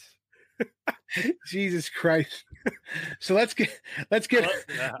punches. Jesus Christ. So let's get.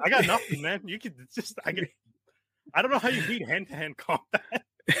 I got nothing, man. You can just. I don't know how you beat hand-to-hand combat.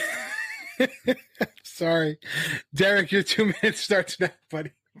 Sorry, Derek. Your 2 minutes starts now,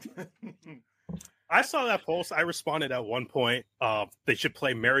 buddy. I saw that post. I responded at one point. They should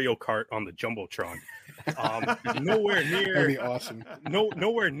play Mario Kart on the Jumbotron. Nowhere near. That'd be awesome.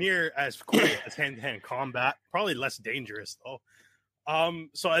 Nowhere near as cool as hand-to-hand combat. Probably less dangerous though.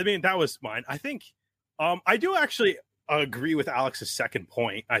 So I mean, that was mine. I think I do actually agree with Alex's second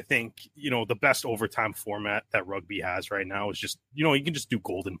point. I think the best overtime format that rugby has right now is just you can just do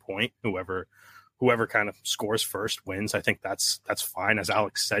golden point. Whoever kind of scores first wins. I think that's fine. As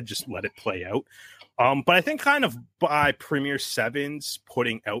Alex said, just let it play out. But I think kind of by Premier Sevens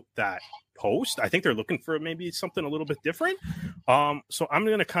putting out that post, I think they're looking for maybe something a little bit different. So I'm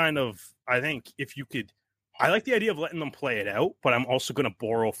going to I think if you could, I like the idea of letting them play it out, but I'm also going to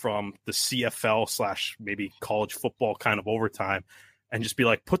borrow from the CFL / maybe college football kind of overtime and just be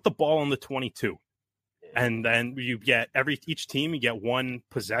like, put the ball on the 22. And then you get each team, you get one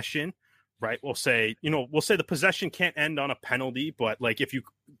possession. Right. We'll say the possession can't end on a penalty, but like if you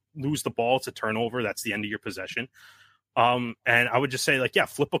lose the ball, it's a turnover. That's the end of your possession. And I would just say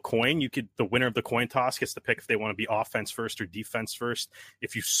flip a coin. The winner of the coin toss gets to pick if they want to be offense first or defense first.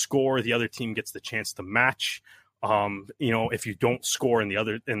 If you score, the other team gets the chance to match. If you don't score and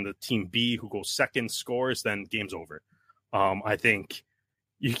the team B who goes second scores, then game's over. I think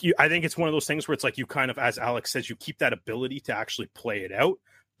it's one of those things where it's like you kind of, as Alex says, you keep that ability to actually play it out.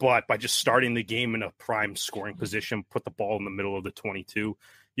 But by just starting the game in a prime scoring position, put the ball in the middle of the 22,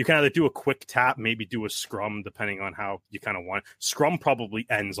 you can either do a quick tap, maybe do a scrum, depending on how you kind of want. Scrum probably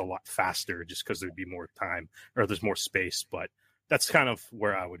ends a lot faster just because there'd be more time or there's more space. But that's kind of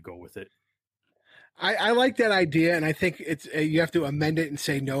where I would go with it. I like that idea, and I think it's you have to amend it and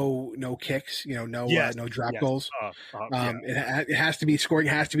say no kicks, no drop goals. It has to be scoring,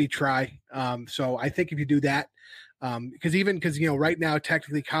 it has to be try. So I think if you do that. Because right now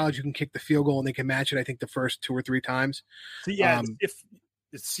technically college you can kick the field goal and they can match it. I think the first 2 or 3 times. So if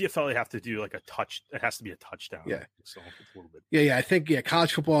it's CFL, they have to do like a touch. It has to be a touchdown. Yeah. So it's a little bit. Yeah. I think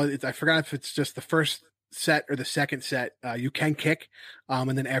college football. I forgot if it's just the first set or the second set. You can kick,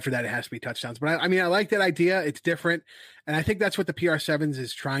 and then after that it has to be touchdowns. But I like that idea. It's different, and I think that's what the PR7s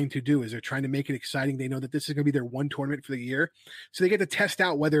is trying to do. Is they're trying to make it exciting. They know that this is going to be their one tournament for the year, so they get to test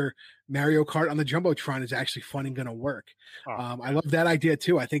out whether Mario Kart on the Jumbotron is actually fun and going to work. I love that idea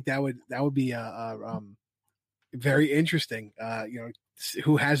too. I think that would be very interesting.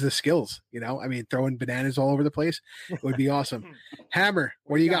 who has the skills. I mean, throwing bananas all over the place, it would be awesome. Hammer,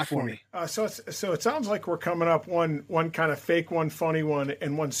 what do you got for me? So it sounds like we're coming up one kind of fake one, funny one,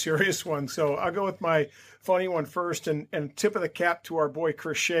 and one serious one. So I'll go with my funny one first, and tip of the cap to our boy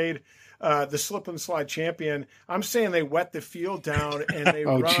Chris Shade, the slip and slide champion. I'm saying they wet the field down and they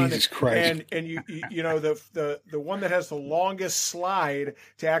oh, run. Jesus Christ. And you know the one that has the longest slide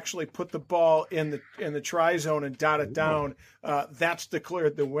to actually put the ball in the try zone and dot it down, that's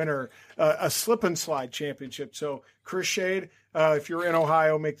declared the winner. A slip and slide championship. So Chris Shade, if you're in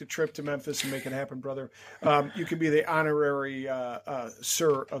Ohio, make the trip to Memphis and make it happen, brother. You can be the honorary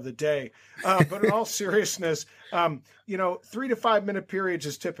sir of the day. But in all seriousness, 3 to 5 minute periods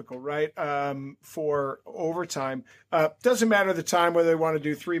is typical, right? For overtime. Doesn't matter the time, whether they want to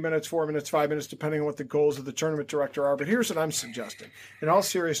do 3 minutes, 4 minutes, 5 minutes, depending on what the goals of the tournament director are. But here's what I'm suggesting. In all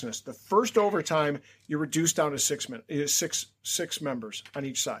seriousness, the first overtime, you reduce down to 6 minutes, six members on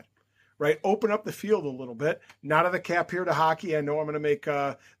each side. Right, open up the field a little bit. Not of the cap here to hockey. I know I'm going to make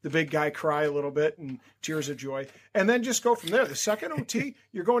the big guy cry a little bit and tears of joy, and then just go from there. The second OT,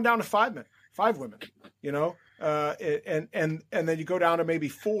 you're going down to 5 men, 5 women. And then you go down to maybe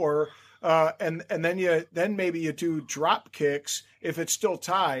 4, and then maybe you do drop kicks if it's still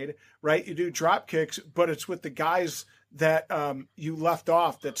tied. Right, you do drop kicks, but it's with the guys that you left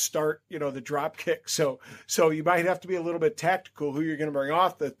off that start, the drop kick. So you might have to be a little bit tactical who you're going to bring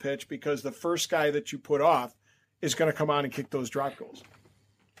off the pitch, because the first guy that you put off is going to come on and kick those drop goals.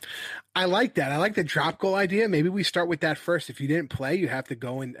 I like that. I like the drop goal idea. Maybe we start with that first. If you didn't play, you have to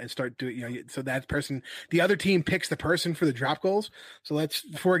go and start doing, so that person, the other team picks the person for the drop goals. So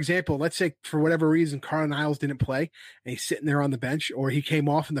for example, let's say for whatever reason, Carl Niles didn't play and he's sitting there on the bench, or he came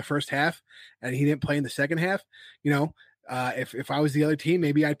off in the first half and he didn't play in the second half. If I was the other team,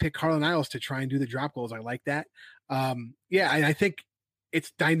 maybe I'd pick Carl Niles to try and do the drop goals. I like that. And I think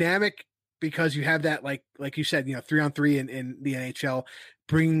it's dynamic because you have that, like you said, 3-on-3 in the NHL,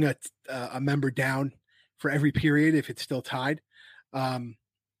 bringing a member down for every period if it's still tied. I'm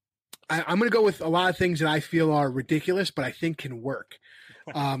going to go with a lot of things that I feel are ridiculous, but I think can work.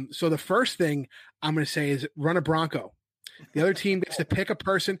 So the first thing I'm going to say is run a Bronco. The other team gets to pick a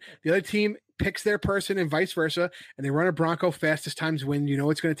person. The other team picks their person and vice versa, and they run a Bronco. Fastest times win.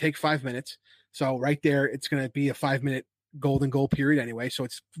 It's going to take 5 minutes. So right there, it's going to be a 5-minute golden goal period anyway. So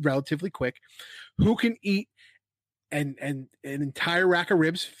it's relatively quick. Who can eat an entire rack of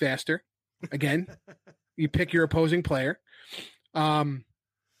ribs faster? Again, you pick your opposing player. I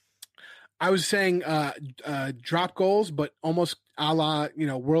was saying drop goals, but almost a la,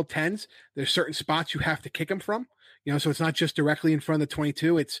 World 10s. There's certain spots you have to kick them from. So it's not just directly in front of the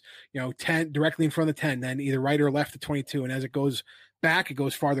 22. It's, 10 directly in front of the 10, then either right or left of 22. And as it goes back, it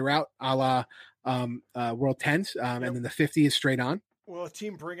goes farther out, a la World 10s. And then the 50 is straight on. Will a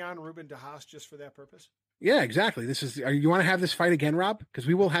team bring on Ruben DeHaas just for that purpose? Yeah, exactly. You want to have this fight again, Rob? Because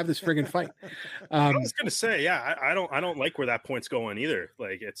we will have this friggin' fight. I was going to say, yeah, I don't like where that point's going either.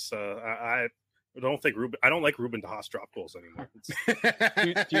 Like it's, I don't like Ruben DeHaas drop goals anymore. Do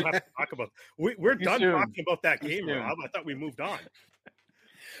you have to talk about? We're done talking about that game, Rob. I thought we moved on.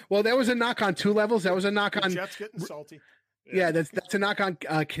 Well, that was a knock on 2 levels. That was a knock on Jets getting salty. Yeah, that's a knock on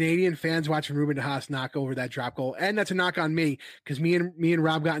Canadian fans watching Ruben DeHaas knock over that drop goal, and that's a knock on me because me and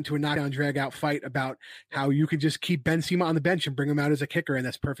Rob got into a knockdown drag out fight about how you could just keep Ben Sema on the bench and bring him out as a kicker, and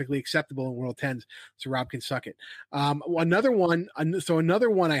that's perfectly acceptable in World 10s. So Rob can suck it. Another one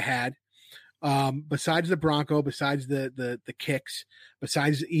I had. Besides the Bronco, besides the kicks,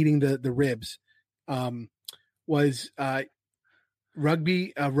 besides eating the ribs, was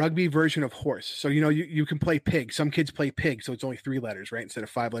rugby version of horse. So you can play pig. Some kids play pig, so it's only 3 letters, right, instead of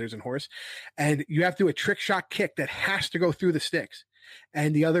 5 letters in horse. And you have to do a trick shot kick that has to go through the sticks,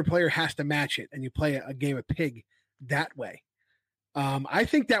 and the other player has to match it. And you play a game of pig that way. I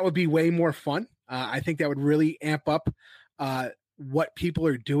think that would be way more fun. I think that would really amp up what people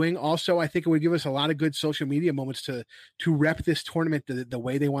are doing. Also, I think it would give us a lot of good social media moments to rep this tournament the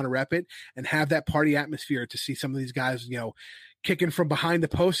way they want to rep it and have that party atmosphere, to see some of these guys, kicking from behind the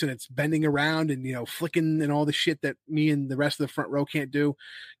post and it's bending around and, flicking and all the shit that me and the rest of the front row can't do,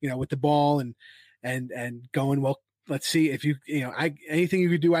 with the ball and going, well, let's see if anything you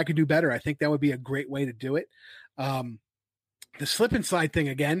could do, I could do better. I think that would be a great way to do it. The slip and slide thing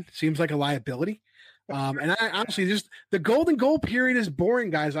again seems like a liability. And I honestly, just the golden goal period is boring,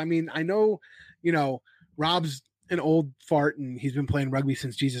 guys. I mean, I know, Rob's an old fart and he's been playing rugby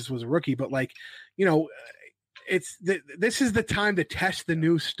since Jesus was a rookie, but this is the time to test the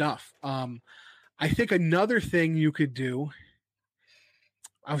new stuff. I think another thing you could do,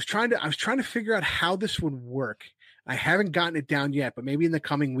 I was trying to figure out how this would work. I haven't gotten it down yet, but maybe in the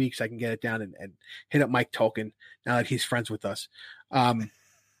coming weeks I can get it down and hit up Mike Tolkien now that he's friends with us.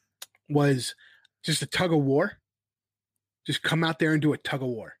 Was just a tug of war. Just come out there and do a tug of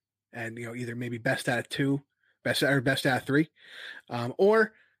war, and either maybe best out of 2, best out of 3,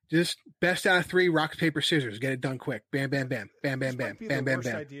 or just best out of 3, rock paper scissors, get it done quick. Bam, bam, bam, bam, bam, bam, bam, bam,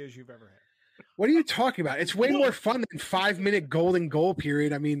 bam. Ideas you've ever had. What are you talking about? It's way more fun than 5-minute golden goal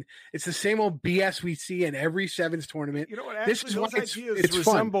period. I mean, it's the same old BS we see in every sevens tournament. You know what? Actually, those ideas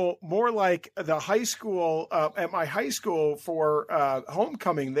resemble more like the high school. At my high school for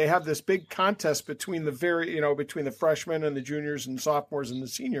homecoming, they have this big contest between between the freshmen and the juniors and sophomores and the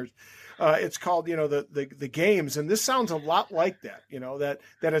seniors. It's called, the games, and this sounds a lot like that.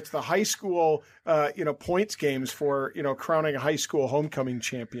 That it's the high school, points games for crowning a high school homecoming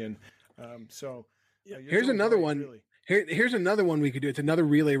champion. Here's another one. Really. Here's another one we could do. It's another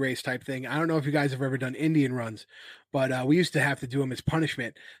relay race type thing. I don't know if you guys have ever done Indian runs, but we used to have to do them as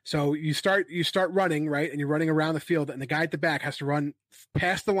punishment. So you start running, right, and you're running around the field, and the guy at the back has to run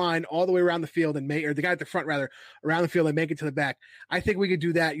past the line all the way around the field and or the guy at the front rather around the field and make it to the back. I think we could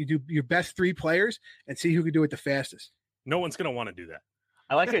do that. You do your best 3 players and see who could do it the fastest. No one's gonna want to do that.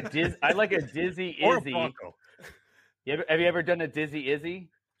 I like a dizzy or Izzy. A Bronco. Have you ever done a dizzy Izzy?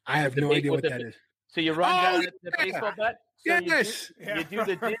 I have no idea what that is. So you run down the baseball bat. So yes. You do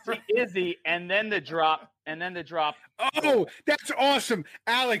the dizzy Izzy and then the drop. Oh, that's awesome,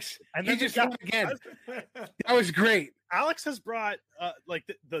 Alex. And he just won again. That was great. Alex has brought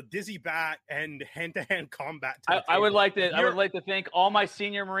the dizzy bat and hand-to-hand combat. I would like to thank all my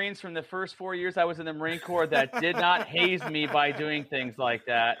senior Marines from the first 4 years I was in the Marine Corps that did not haze me by doing things like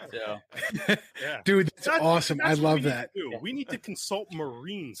that. So, yeah. Dude, that's awesome. I love that. We need to consult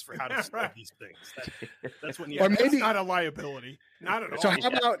Marines for how to start these things. That's what. Or maybe not a liability. Not at all. So how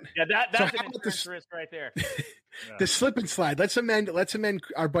about that's an insurance risk right there. The slip and slide. Let's amend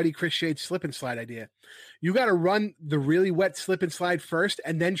our buddy Chris Shade's slip and slide idea. You got to run the really wet slip and slide first,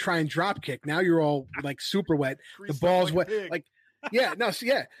 and then try and drop kick. Now you're all like super wet. The ball's wet. Like,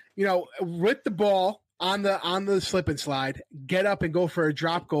 rip the ball on the slip and slide. Get up and go for a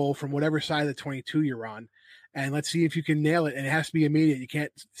drop goal from whatever side of the 22 you're on, and let's see if you can nail it. And it has to be immediate. You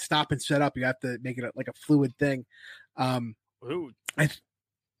can't stop and set up. You have to make it like a fluid thing. You like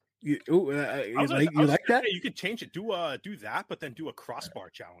that? You could change it. Do that, but then do a crossbar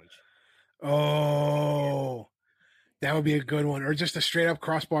challenge. Oh, that would be a good one. Or just a straight up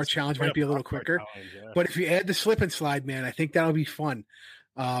crossbar challenge might be a little quicker. Yeah. But if you add the slip and slide, man, I think that'll be fun.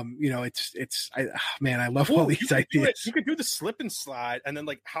 I love all these ideas. You could do the slip and slide, and then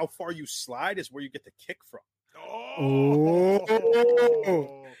like how far you slide is where you get the kick from. Oh,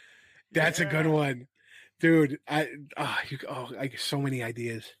 that's a good one, dude. So many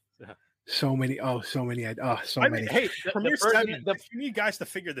ideas. So many. Hey, from your seven, if you need guys to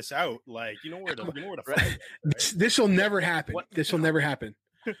figure this out, like you know where to find. This will never happen. This will never happen.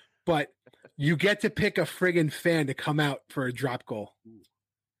 But you get to pick a friggin' fan to come out for a drop goal.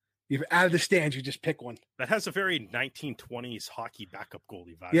 You're out of the stands. You just pick one. That has a very 1920s hockey backup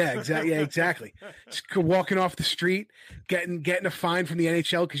goalie vibe. Yeah, exactly. Just walking off the street, getting a fine from the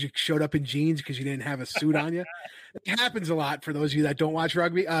NHL because you showed up in jeans because you didn't have a suit on you. It happens a lot for those of you that don't watch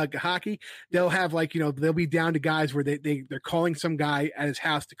hockey. They'll have they'll be down to guys where they're calling some guy at his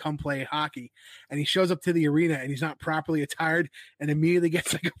house to come play hockey, and he shows up to the arena and he's not properly attired and immediately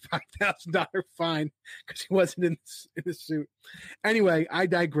gets like a $5,000 fine because he wasn't in the suit. Anyway, I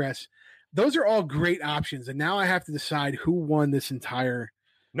digress. Those are all great options, and now I have to decide who won this entire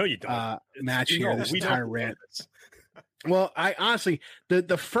match here, this entire rant. Well, I honestly,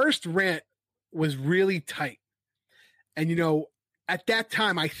 the first rant was really tight. And, at that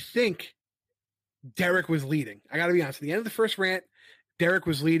time, I think Derek was leading. I got to be honest. At the end of the first rant, Derek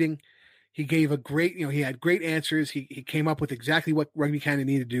was leading. He gave a great, he had great answers. He came up with exactly what Rugby Canada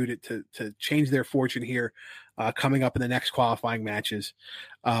needed to do to change their fortune here coming up in the next qualifying matches.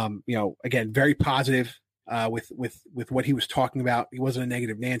 Again, very positive with what he was talking about. He wasn't a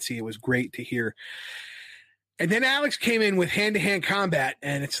negative Nancy. It was great to hear. And then Alex came in with hand-to-hand combat,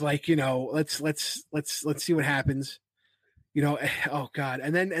 and it's like, let's see what happens. Oh God.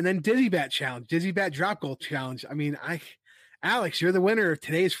 And then Dizzy Bat challenge, Dizzy Bat drop goal challenge. I mean, Alex, you're the winner of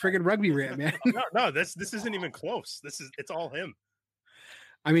today's friggin' Rugby Rant, man. No, this isn't even close. It's all him.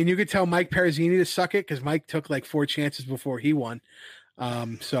 I mean, you could tell Mike Parazzini to suck it because Mike took like 4 chances before he won.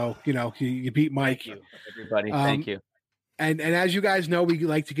 So you beat Mike. Thank you, everybody. Thank you. And as you guys know, we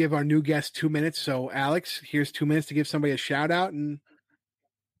like to give our new guests 2 minutes. So Alex, here's 2 minutes to give somebody a shout out. And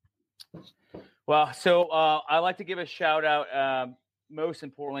well, so I like to give a shout out, most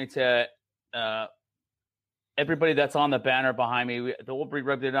importantly to everybody that's on the banner behind me. The Old Breed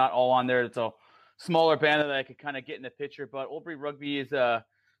Rugby, they're not all on there. It's a smaller banner that I could kind of get in the picture. But Old Breed Rugby is a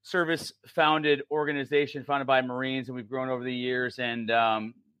service-founded organization founded by Marines, and we've grown over the years. And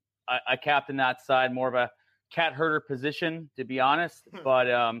I captain that side, more of a cat herder position, to be honest. But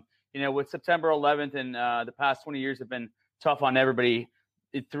with September 11th and the past 20 years have been tough on everybody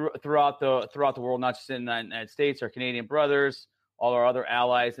throughout the world, not just in the United States, our Canadian brothers, all our other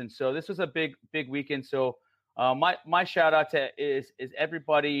allies. And so this was a big weekend. So my shout out is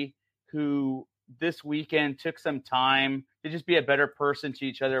everybody who this weekend took some time to just be a better person to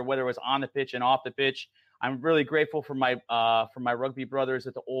each other, whether it was on the pitch and off the pitch. I'm really grateful for my rugby brothers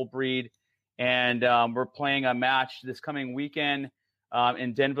at the Old Breed. And we're playing a match this coming weekend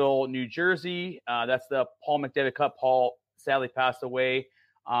in Denville, New Jersey. That's the Paul McDevitt Cup. Paul sadly passed away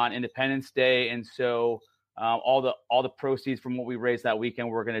on Independence Day. And so all the proceeds from what we raised that weekend,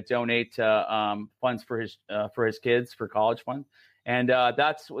 we're going to donate to funds for his kids, for college funds. And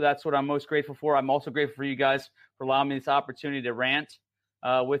that's what I'm most grateful for. I'm also grateful for you guys for allowing me this opportunity to rant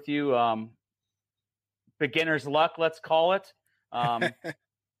with you. Beginner's luck, let's call it.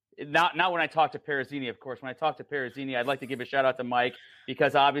 Not when I talk to Perazini, of course. When I talk to Perazini, I'd like to give a shout out to Mike,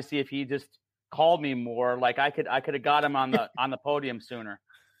 because obviously if he just called me more, like I could have got him on the podium sooner.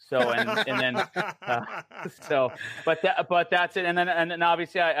 So but that's it. And then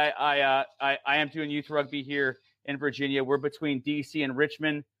obviously I am doing youth rugby here in Virginia. We're between DC and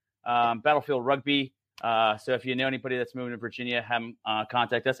Richmond, Battlefield Rugby. So if you know anybody that's moving to Virginia, have them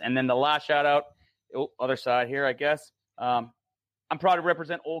contact us. And then the last shout out, other side here, I guess. I'm proud to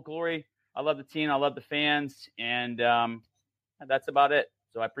represent Old Glory. I love the team. I love the fans. And that's about it.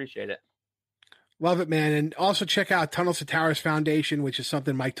 So I appreciate it. Love it, man. And also check out Tunnels to Towers Foundation, which is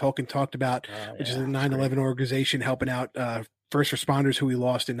something Mike Tolkien talked about, which is a 9/11 organization helping out first responders who we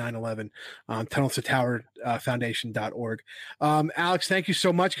lost in 9/11. Tunnels to Tower Foundation.org. Alex, thank you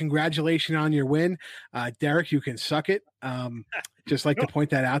so much. Congratulations on your win. Derek, you can suck it. Just like to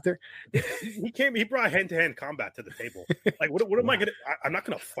point that out there. He brought hand-to-hand combat to the table. Like, what am I gonna? I'm not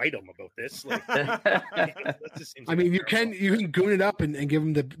gonna fight him about this. Like, that just seems. I mean, you can goon it up and give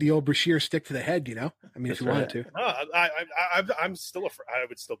him the old Brashear stick to the head. You know, I mean, if you wanted to. I'm still afraid. I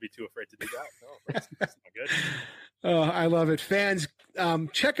would still be too afraid to do that. No, that's not good. Oh, I love it. Fans,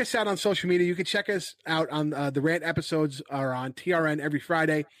 check us out on social media. You can check us out on the Rant episodes are on TRN every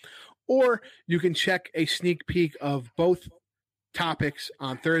Friday, or you can check a sneak peek of both topics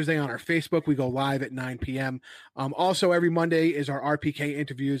on Thursday on our Facebook. We go live at 9 p.m. Also, every Monday is our RPK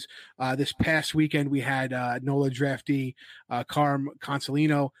interviews. This past weekend, we had NOLA draftee Carm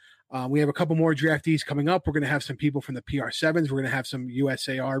Consolino. We have a couple more draftees coming up. We're going to have some people from the PR7s. We're going to have some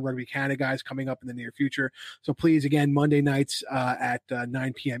USAR Rugby Canada guys coming up in the near future. So please, again, Monday nights at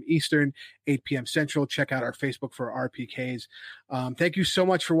 9 p.m. Eastern, 8 p.m. Central. Check out our Facebook for RPKs. Thank you so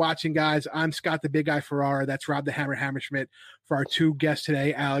much for watching, guys. I'm Scott the Big Guy Ferrara. That's Rob the Hammer Hammerschmidt. For our two guests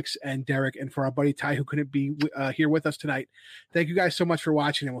today, Alex and Derek, and for our buddy Ty, who couldn't be here with us tonight. Thank you guys so much for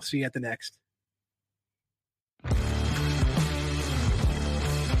watching, and we'll see you at the next.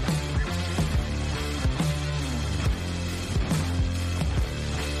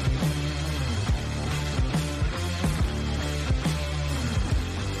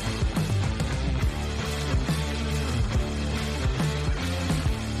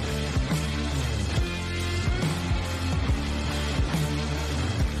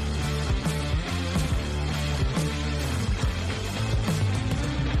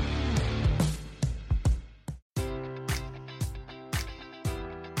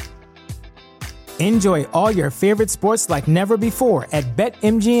 Enjoy all your favorite sports like never before at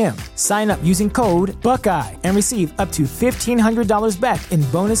BetMGM. Sign up using code Buckeye and receive up to $1,500 back in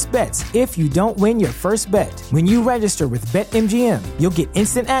bonus bets if you don't win your first bet. When you register with BetMGM, you'll get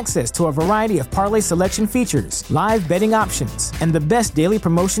instant access to a variety of parlay selection features, live betting options, and the best daily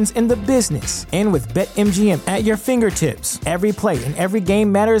promotions in the business. And with BetMGM at your fingertips, every play and every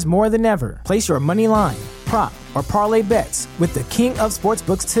game matters more than ever. Place your money line, prop, or parlay bets with the king of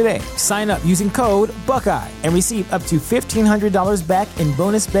sportsbooks today. Sign up using code Buckeye and receive up to $1,500 back in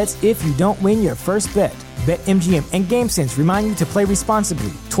bonus bets if you don't win your first bet. BetMGM and GameSense remind you to play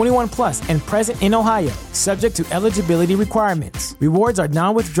responsibly. 21 plus and present in Ohio, subject to eligibility requirements. Rewards are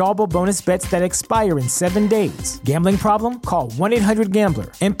non-withdrawable bonus bets that expire in 7 days. Gambling problem? Call 1-800-GAMBLER.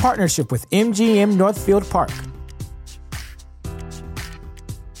 In partnership with MGM Northfield Park.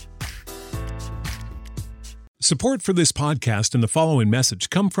 Support for this podcast and the following message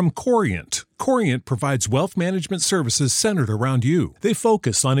come from Corient. Corient provides wealth management services centered around you. They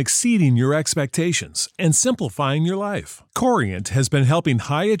focus on exceeding your expectations and simplifying your life. Corient has been helping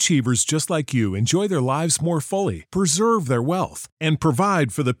high achievers just like you enjoy their lives more fully, preserve their wealth, and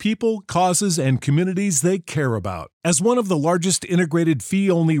provide for the people, causes, and communities they care about. As one of the largest integrated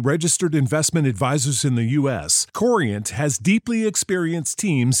fee-only registered investment advisors in the U.S., Corient has deeply experienced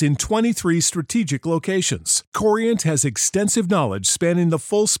teams in 23 strategic locations. Corient has extensive knowledge spanning the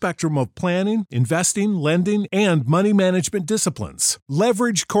full spectrum of planning, investing, lending, and money management disciplines.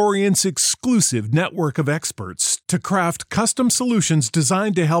 Leverage Corient's exclusive network of experts to craft custom solutions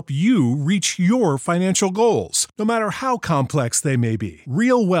designed to help you reach your financial goals, no matter how complex they may be.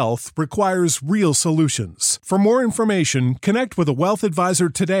 Real wealth requires real solutions. For more information, connect with a wealth advisor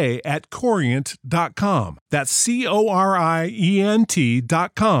today at Corient.com. That's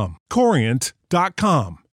Corient.com. Corient.com.